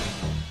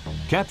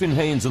 Captain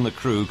Haynes and the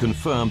crew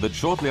confirmed that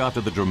shortly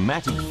after the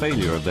dramatic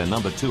failure of their No.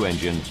 2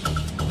 engine,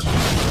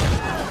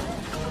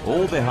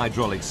 all their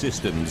hydraulic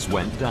systems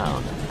went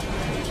down.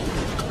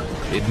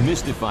 It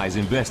mystifies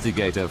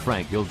investigator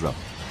Frank Gildrup.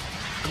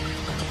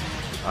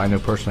 I know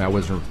personally I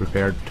wasn't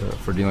prepared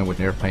for dealing with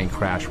an airplane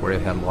crash where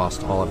it had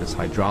lost all of its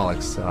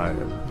hydraulics.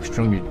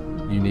 Extremely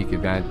unique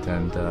event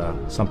and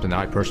something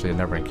I personally had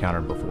never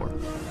encountered before.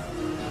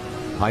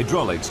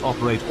 Hydraulics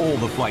operate all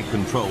the flight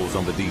controls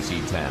on the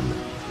DC-10.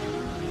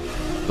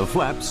 The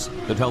flaps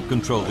that help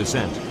control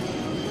descent.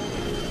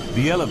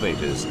 The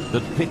elevators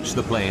that pitch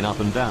the plane up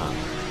and down.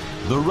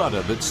 The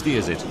rudder that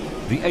steers it.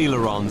 The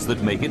ailerons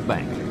that make it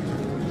bank.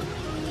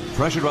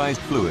 Pressurized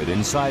fluid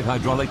inside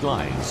hydraulic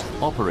lines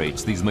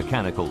operates these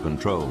mechanical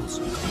controls.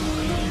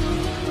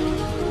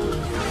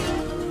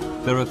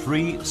 There are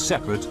 3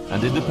 separate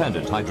and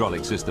independent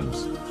hydraulic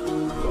systems.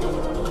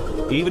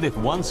 Even if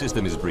one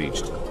system is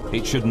breached,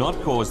 it should not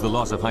cause the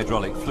loss of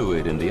hydraulic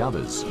fluid in the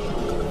others.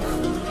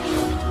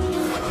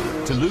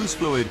 To lose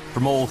fluid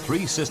from all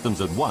 3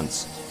 systems at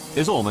once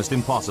is almost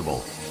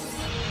impossible.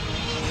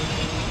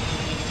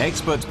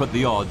 Experts put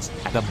the odds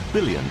at 1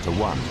 billion to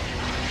 1.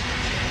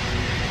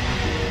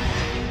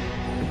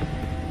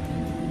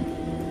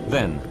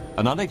 Then,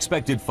 an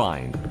unexpected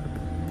find.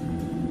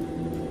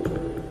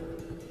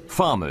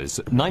 Farmers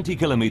 90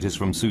 kilometers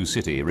from Sioux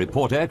City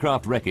report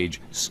aircraft wreckage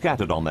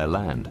scattered on their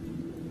land.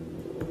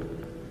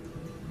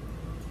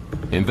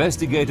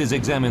 Investigators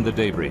examine the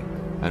debris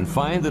and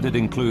find that it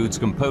includes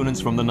components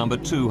from the No.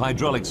 2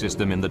 hydraulic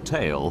system in the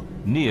tail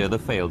near the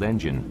failed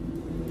engine.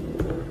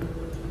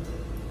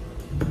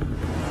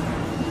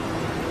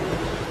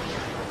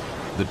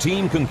 The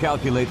team can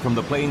calculate from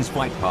the plane's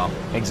flight path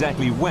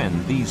exactly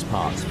when these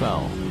parts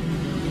fell.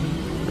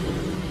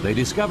 They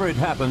discover it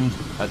happened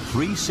at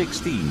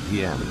 3:16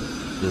 p.m.,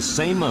 the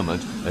same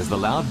moment as the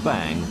loud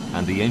bang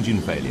and the engine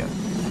failure.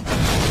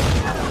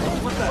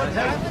 What the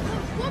heck?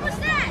 What was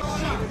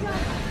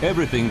that?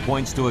 Everything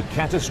points to a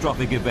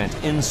catastrophic event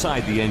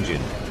inside the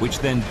engine, which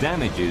then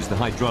damages the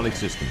hydraulic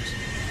systems.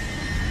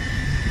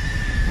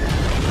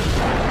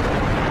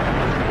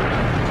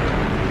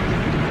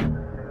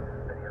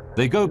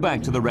 They go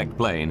back to the wrecked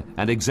plane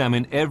and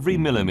examine every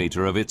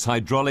millimeter of its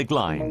hydraulic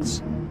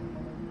lines.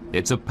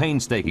 It's a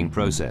painstaking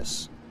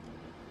process,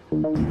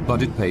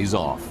 but it pays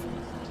off.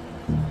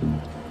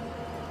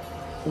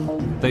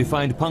 They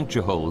find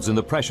puncture holes in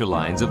the pressure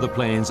lines of the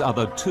plane's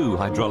other 2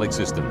 hydraulic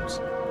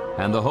systems,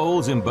 and the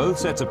holes in both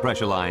sets of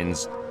pressure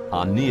lines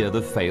are near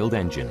the failed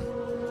engine.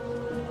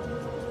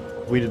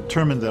 We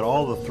determined that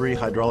all the 3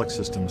 hydraulic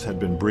systems had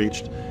been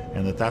breached,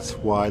 and that's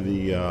why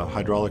the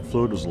hydraulic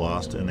fluid was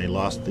lost, and they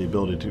lost the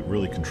ability to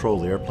really control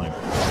the airplane.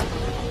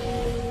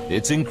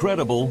 It's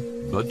incredible,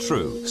 but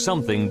true.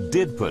 Something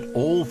did put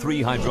all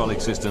 3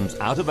 hydraulic systems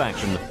out of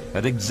action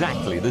at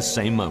exactly the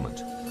same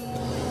moment.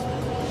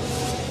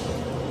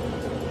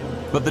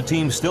 But the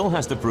team still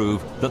has to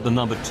prove that the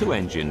No. 2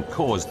 engine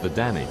caused the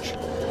damage.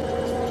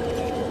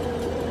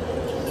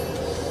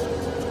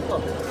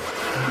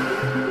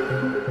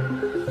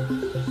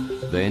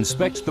 They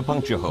inspect the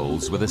puncture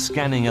holes with a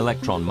scanning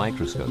electron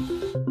microscope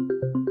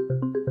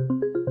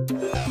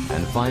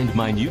and find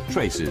minute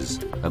traces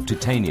of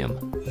titanium.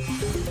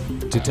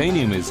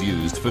 Titanium is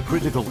used for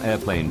critical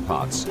airplane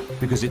parts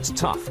because it's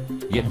tough,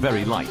 yet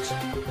very light.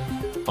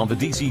 On the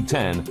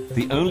DC-10,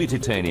 the only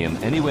titanium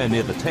anywhere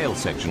near the tail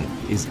section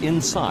is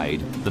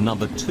inside the No.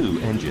 2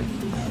 engine.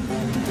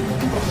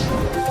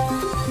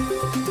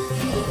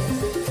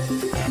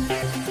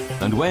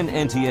 And when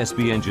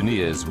NTSB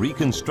engineers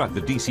reconstruct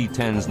the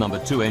DC-10's No.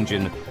 2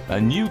 engine, a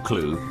new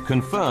clue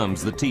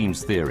confirms the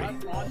team's theory.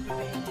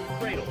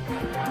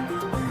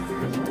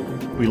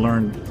 We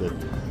learned that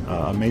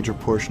a major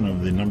portion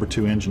of the No.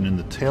 2 engine in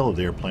the tail of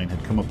the airplane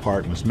had come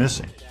apart and was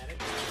missing.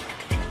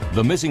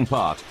 The missing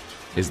part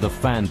is the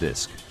fan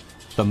disc,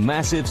 the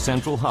massive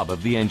central hub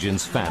of the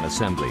engine's fan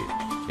assembly.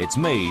 It's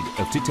made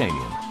of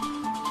titanium.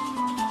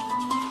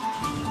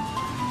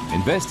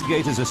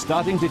 Investigators are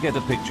starting to get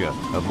a picture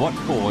of what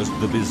caused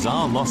the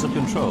bizarre loss of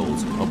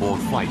controls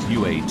aboard flight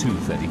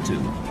UA-232.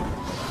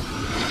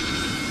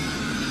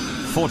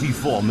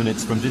 44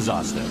 minutes from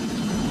disaster.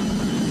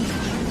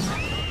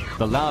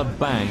 The loud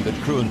bang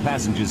that crew and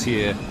passengers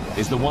hear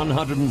is the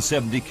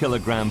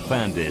 170-kilogram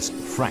fan disc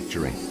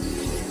fracturing.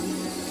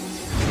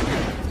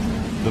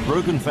 The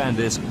broken fan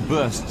disc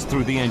bursts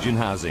through the engine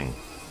housing.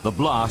 The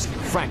blast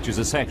fractures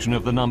a section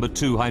of the No.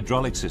 2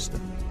 hydraulic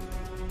system.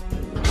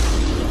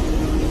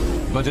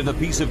 But in a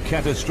piece of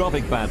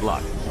catastrophic bad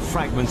luck,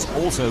 fragments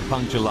also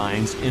puncture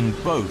lines in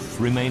both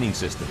remaining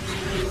systems.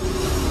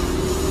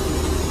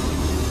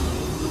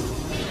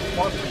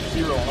 Mark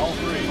 0 on all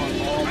 3.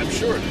 I'm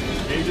sure it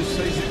is. Gauges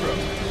say 0.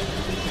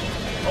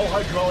 All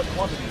hydraulic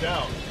quantity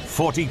down.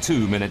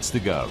 42 minutes to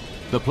go.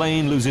 The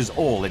plane loses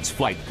all its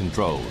flight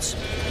controls.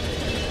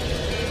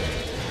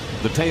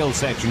 The tail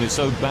section is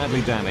so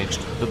badly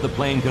damaged that the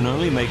plane can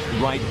only make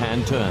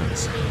right-hand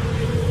turns.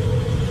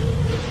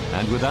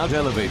 And without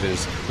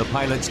elevators, the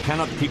pilots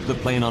cannot keep the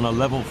plane on a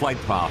level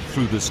flight path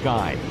through the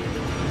sky.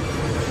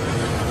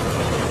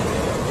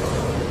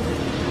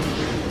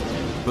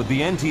 But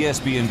the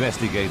NTSB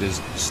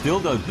investigators still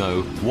don't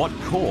know what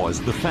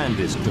caused the fan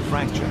disc to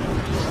fracture.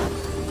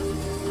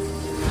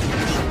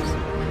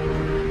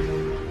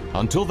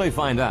 Until they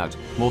find out,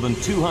 more than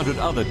 200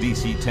 other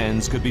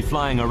DC-10s could be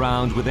flying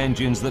around with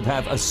engines that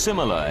have a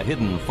similar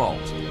hidden fault.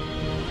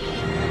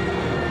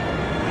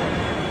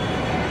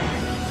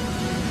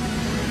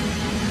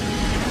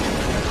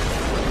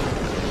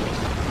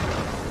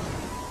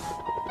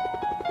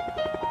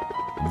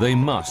 They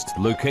must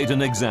locate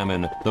and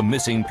examine the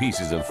missing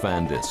pieces of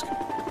fan disc.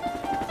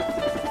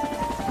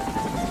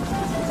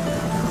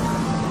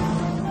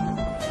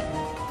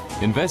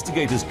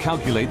 Investigators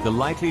calculate the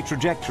likely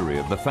trajectory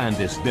of the fan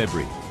disc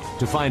debris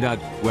to find out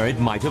where it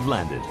might have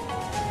landed.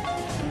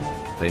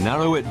 They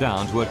narrow it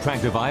down to a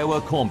tract of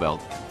Iowa corn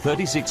belt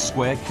 36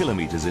 square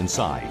kilometers in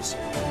size.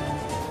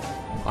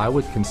 I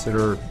would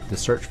consider the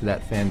search for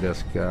that fan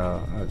disc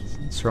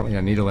certainly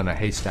a needle in a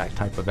haystack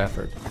type of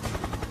effort.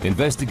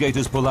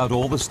 Investigators pull out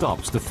all the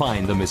stops to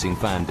find the missing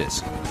fan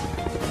disc.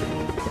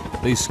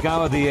 They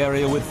scour the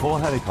area with 4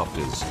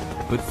 helicopters,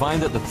 but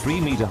find that the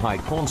 3-meter-high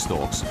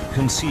cornstalks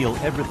conceal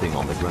everything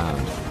on the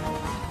ground.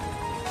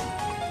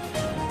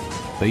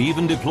 They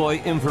even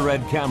deploy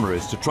infrared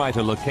cameras to try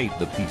to locate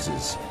the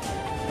pieces.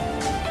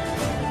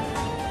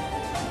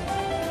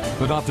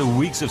 But after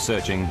weeks of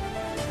searching,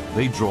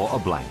 they draw a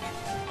blank.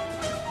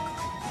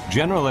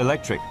 General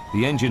Electric,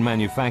 the engine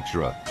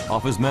manufacturer,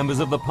 offers members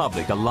of the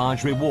public a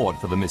large reward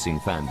for the missing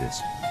fan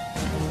disc.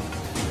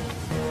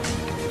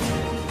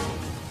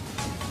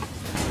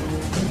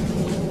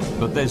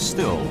 But there's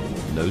still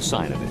no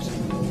sign of it.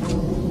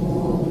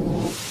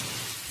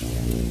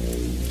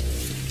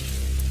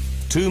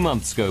 2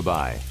 months go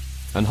by,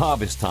 and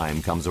harvest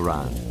time comes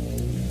around.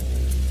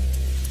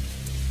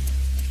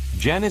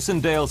 Janice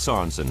and Dale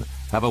Sorensen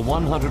have a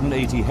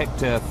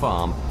 180-hectare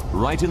farm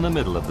right in the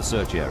middle of the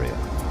search area.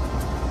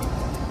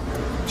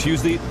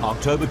 Tuesday,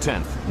 October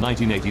 10th,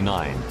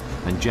 1989,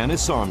 and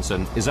Janice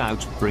Sorensen is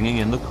out bringing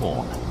in the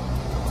corn.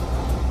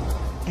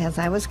 As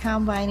I was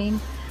combining,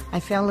 I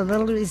felt a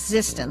little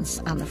resistance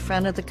on the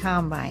front of the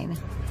combine,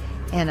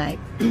 and I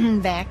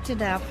backed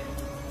it up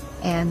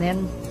and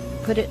then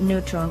put it in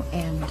neutral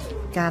and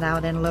got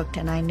out and looked,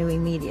 and I knew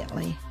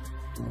immediately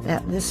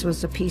that this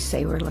was the piece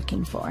they were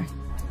looking for.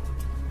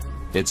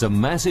 It's a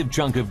massive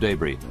chunk of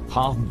debris,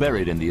 half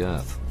buried in the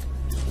earth.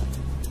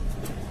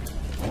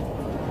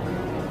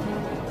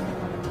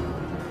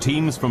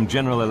 Teams from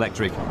General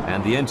Electric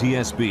and the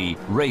NTSB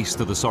race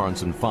to the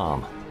Sorensen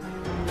farm.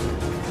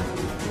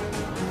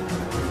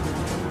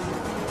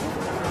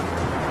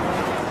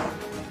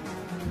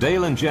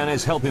 Dale and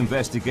Janice help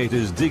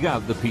investigators dig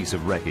out the piece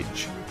of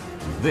wreckage.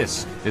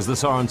 This is the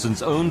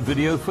Sorensens' own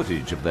video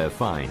footage of their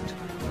find.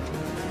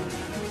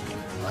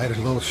 I had a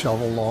little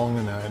shovel long,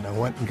 and I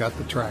went and got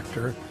the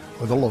tractor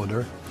with a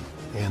loader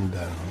and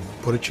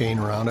put a chain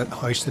around it,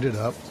 hoisted it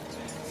up,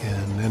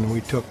 and then we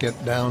took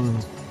it down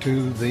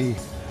to the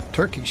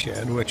turkey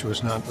shed, which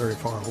was not very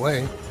far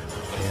away,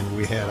 and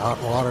we had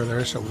hot water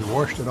there, so we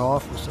washed it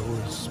off, so it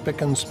was spick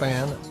and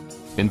span.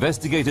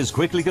 Investigators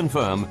quickly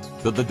confirm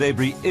that the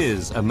debris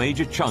is a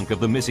major chunk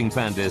of the missing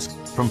fan disc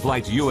from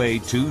flight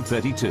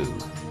UA-232.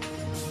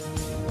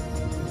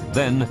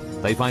 Then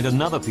they find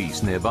another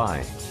piece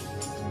nearby.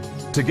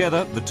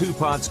 Together, the 2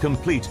 parts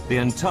complete the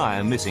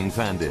entire missing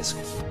fan disc.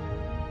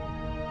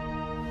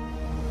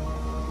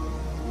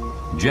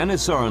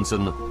 Janice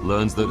Sorensen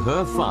learns that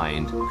her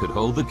find could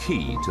hold the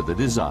key to the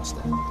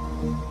disaster.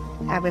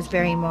 I was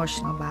very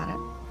emotional about it.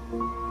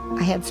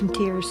 I had some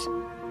tears.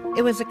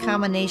 It was a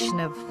combination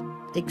of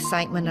the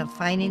excitement of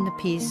finding the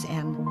piece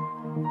and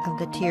of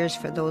the tears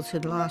for those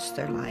who'd lost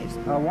their lives.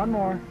 One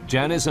more.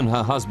 Janice and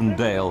her husband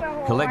Dale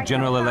collect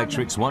General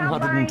Electric's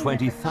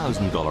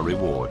 $120,000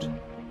 reward.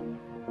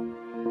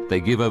 They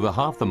give over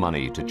half the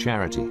money to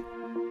charity.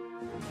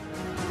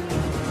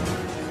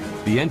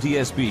 The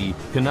NTSB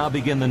can now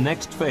begin the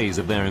next phase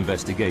of their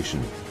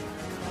investigation.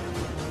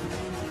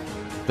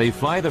 They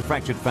fly the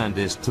fractured fan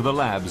disc to the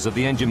labs of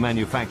the engine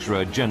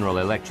manufacturer General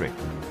Electric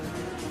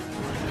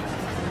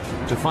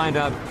to find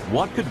out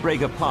what could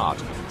break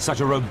apart such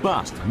a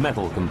robust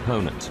metal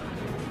component.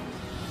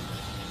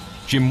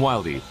 Jim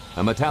Wildy,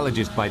 a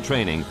metallurgist by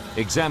training,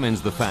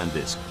 examines the fan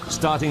disc,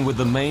 starting with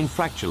the main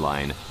fracture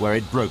line where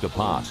it broke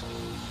apart.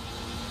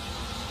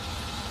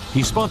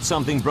 He spots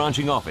something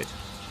branching off it,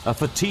 a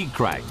fatigue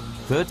crack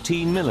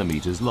 13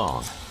 millimeters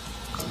long.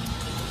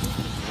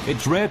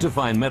 It's rare to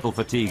find metal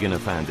fatigue in a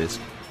fan disc.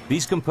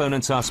 These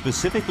components are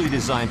specifically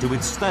designed to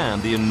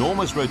withstand the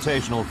enormous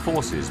rotational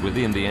forces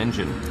within the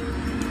engine.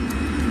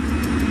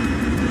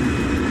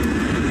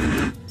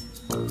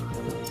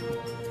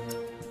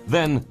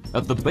 Then,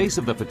 at the base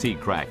of the fatigue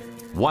crack,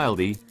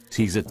 Wildy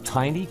sees a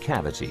tiny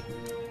cavity.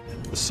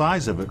 The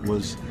size of it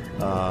was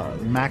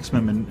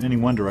maximum in any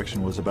one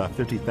direction was about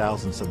 50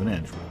 thousandths of an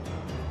inch.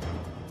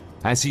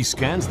 As he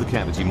scans the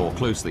cavity more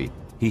closely,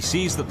 he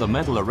sees that the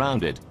metal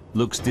around it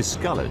looks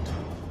discolored.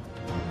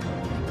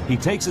 He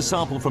takes a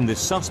sample from this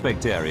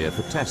suspect area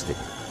for testing.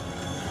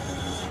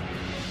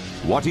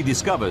 What he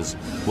discovers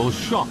will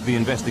shock the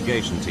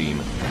investigation team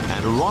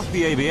and rock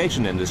the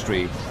aviation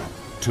industry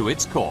to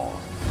its core.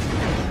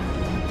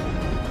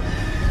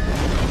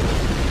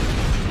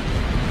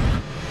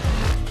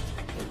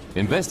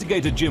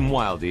 Investigator Jim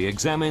Wildey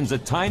examines a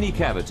tiny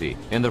cavity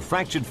in the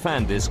fractured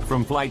fan disc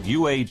from flight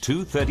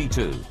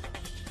UA-232.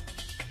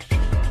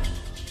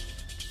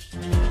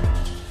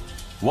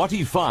 What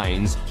he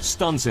finds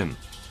stuns him.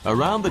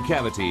 Around the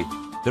cavity,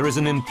 there is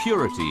an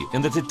impurity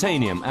in the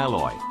titanium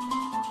alloy.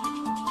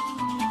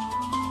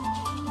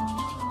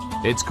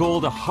 It's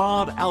called a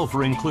hard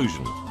alpha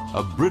inclusion,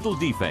 a brittle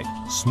defect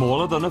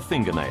smaller than a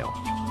fingernail.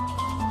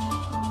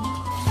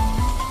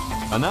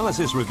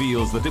 Analysis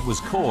reveals that it was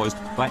caused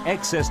by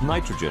excess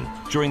nitrogen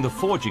during the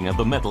forging of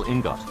the metal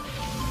ingot.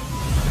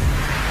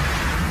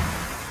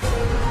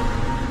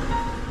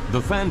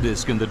 The fan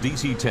disc in the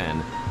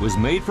DC-10 was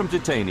made from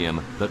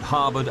titanium that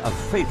harbored a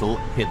fatal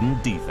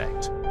hidden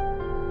defect.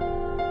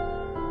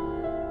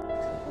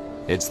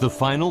 It's the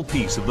final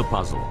piece of the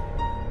puzzle.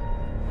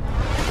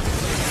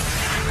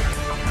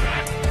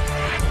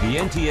 The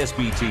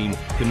NTSB team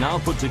can now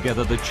put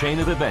together the chain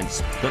of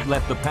events that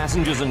left the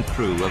passengers and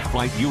crew of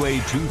flight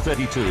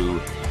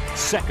UA-232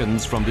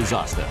 seconds from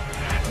disaster.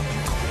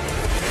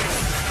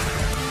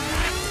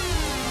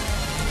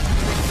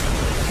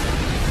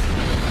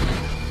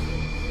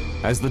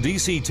 As the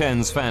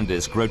DC-10's fan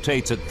disc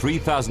rotates at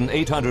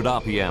 3,800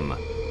 RPM,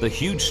 the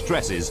huge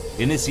stresses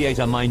initiate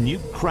a minute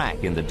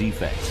crack in the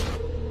defect.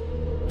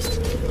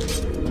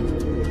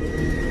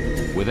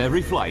 With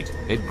every flight,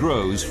 it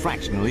grows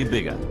fractionally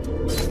bigger.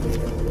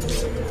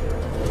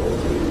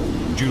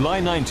 July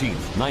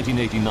 19th,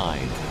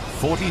 1989,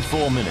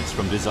 44 minutes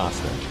from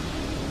disaster.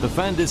 The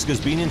fan disc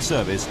has been in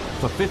service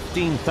for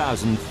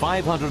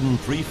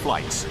 15,503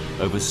 flights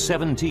over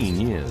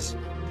 17 years.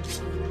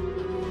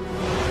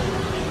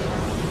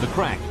 The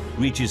crack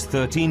reaches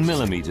 13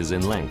 millimeters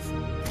in length.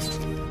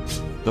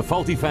 The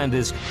faulty fan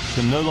disc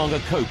can no longer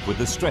cope with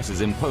the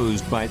stresses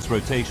imposed by its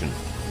rotation.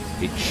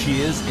 It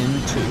shears in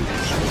two.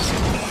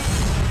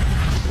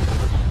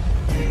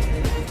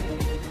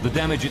 The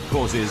damage it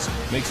causes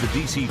makes the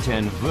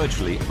DC-10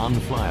 virtually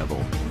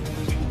unflyable.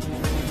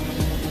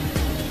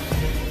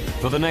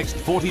 For the next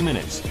 40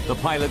 minutes, the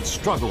pilots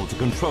struggle to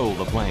control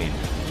the plane.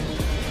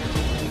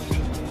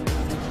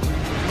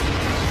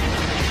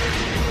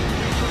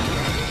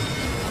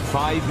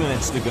 Five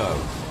minutes to go.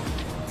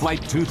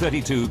 Flight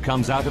 232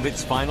 comes out of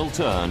its final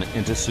turn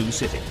into Sioux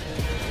City.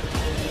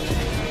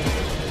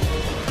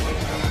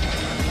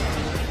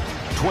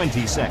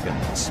 20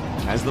 seconds.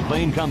 As the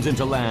plane comes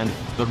into land,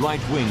 the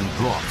right wing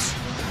drops.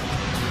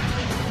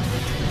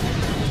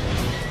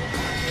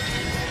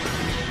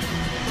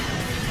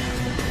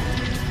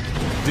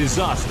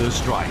 Disaster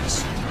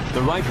strikes.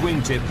 The right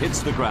wingtip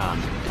hits the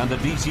ground, and the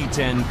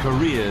DC-10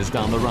 careers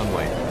down the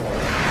runway.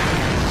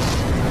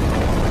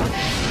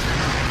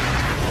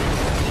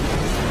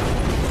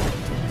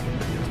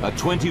 A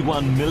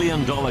 $21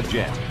 million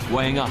jet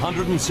weighing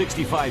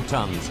 165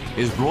 tons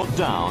is brought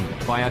down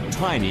by a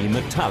tiny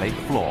metallic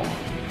flaw.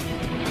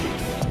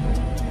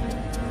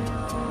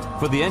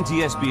 For the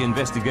NTSB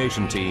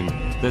investigation team,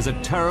 there's a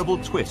terrible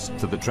twist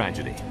to the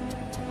tragedy.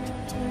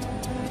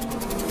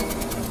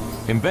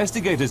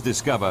 Investigators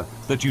discover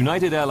that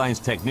United Airlines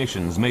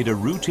technicians made a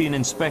routine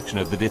inspection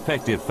of the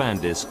defective fan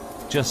disc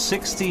just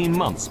 16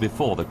 months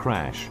before the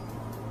crash.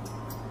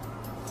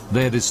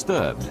 They're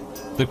disturbed.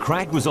 The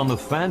crack was on the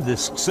fan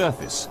disc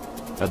surface.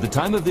 At the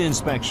time of the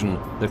inspection,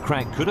 the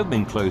crack could have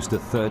been close to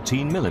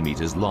 13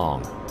 millimeters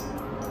long.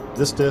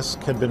 This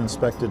disc had been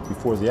inspected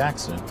before the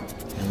accident,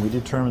 and we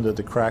determined that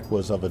the crack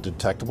was of a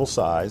detectable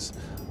size,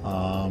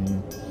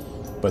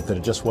 but that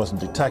it just wasn't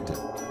detected.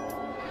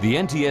 The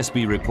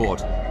NTSB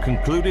report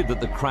concluded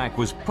that the crack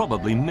was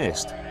probably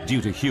missed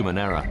due to human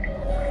error.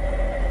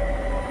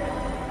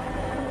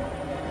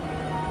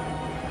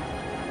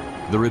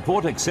 The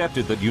report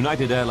accepted that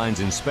United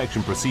Airlines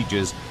inspection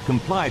procedures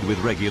complied with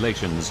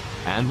regulations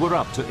and were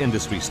up to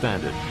industry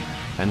standard,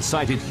 and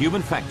cited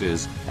human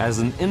factors as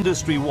an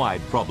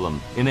industry-wide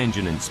problem in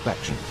engine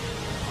inspection.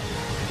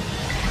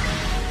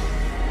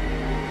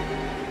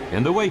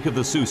 In the wake of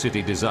the Sioux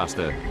City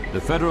disaster, the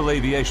Federal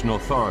Aviation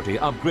Authority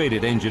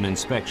upgraded engine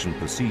inspection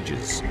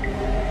procedures.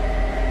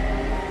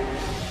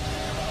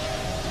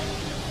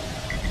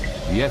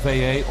 The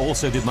FAA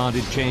also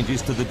demanded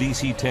changes to the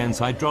DC-10's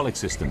hydraulic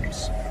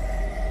systems.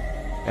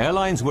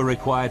 Airlines were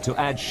required to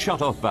add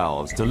shut-off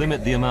valves to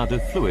limit the amount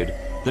of fluid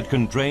that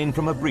can drain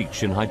from a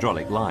breach in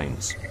hydraulic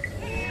lines.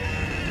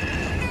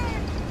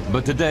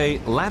 But today,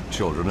 lab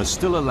children are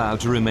still allowed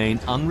to remain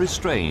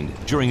unrestrained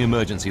during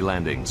emergency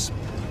landings.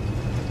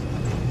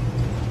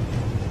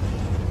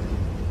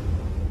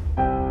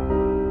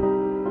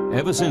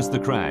 Ever since the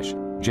crash,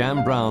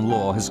 Jan Brown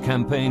Law has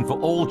campaigned for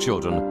all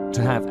children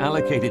to have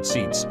allocated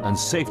seats and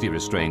safety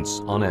restraints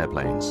on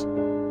airplanes.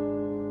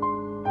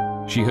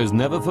 She has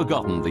never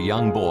forgotten the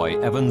young boy,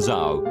 Evan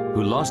Zhao,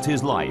 who lost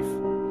his life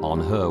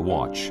on her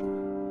watch.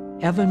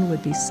 Evan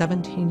would be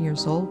 17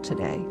 years old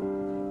today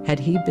had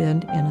he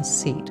been in a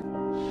seat.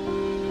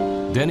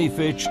 Denny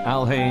Fitch,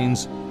 Al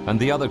Haynes, and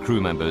the other crew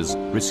members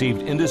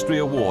received industry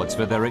awards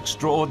for their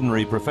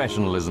extraordinary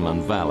professionalism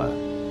and valor.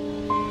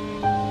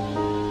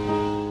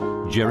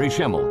 Jerry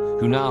Schemmel,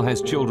 who now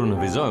has children of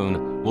his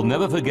own, will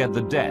never forget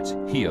the debt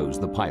he owes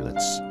the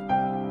pilots.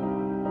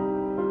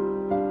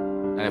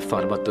 I've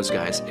thought about those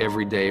guys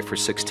every day for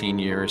 16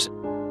 years.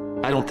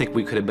 I don't think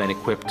we could have been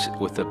equipped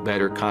with a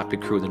better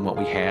cockpit crew than what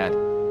we had.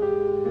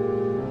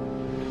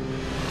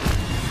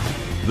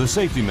 The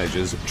safety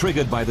measures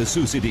triggered by the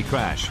Sioux City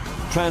crash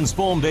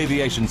transformed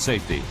aviation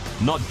safety,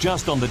 not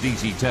just on the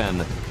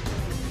DC-10,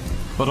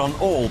 but on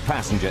all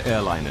passenger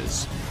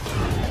airliners.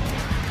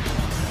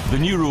 The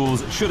new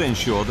rules should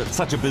ensure that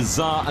such a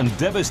bizarre and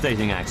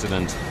devastating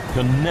accident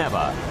can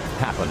never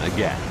happen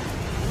again.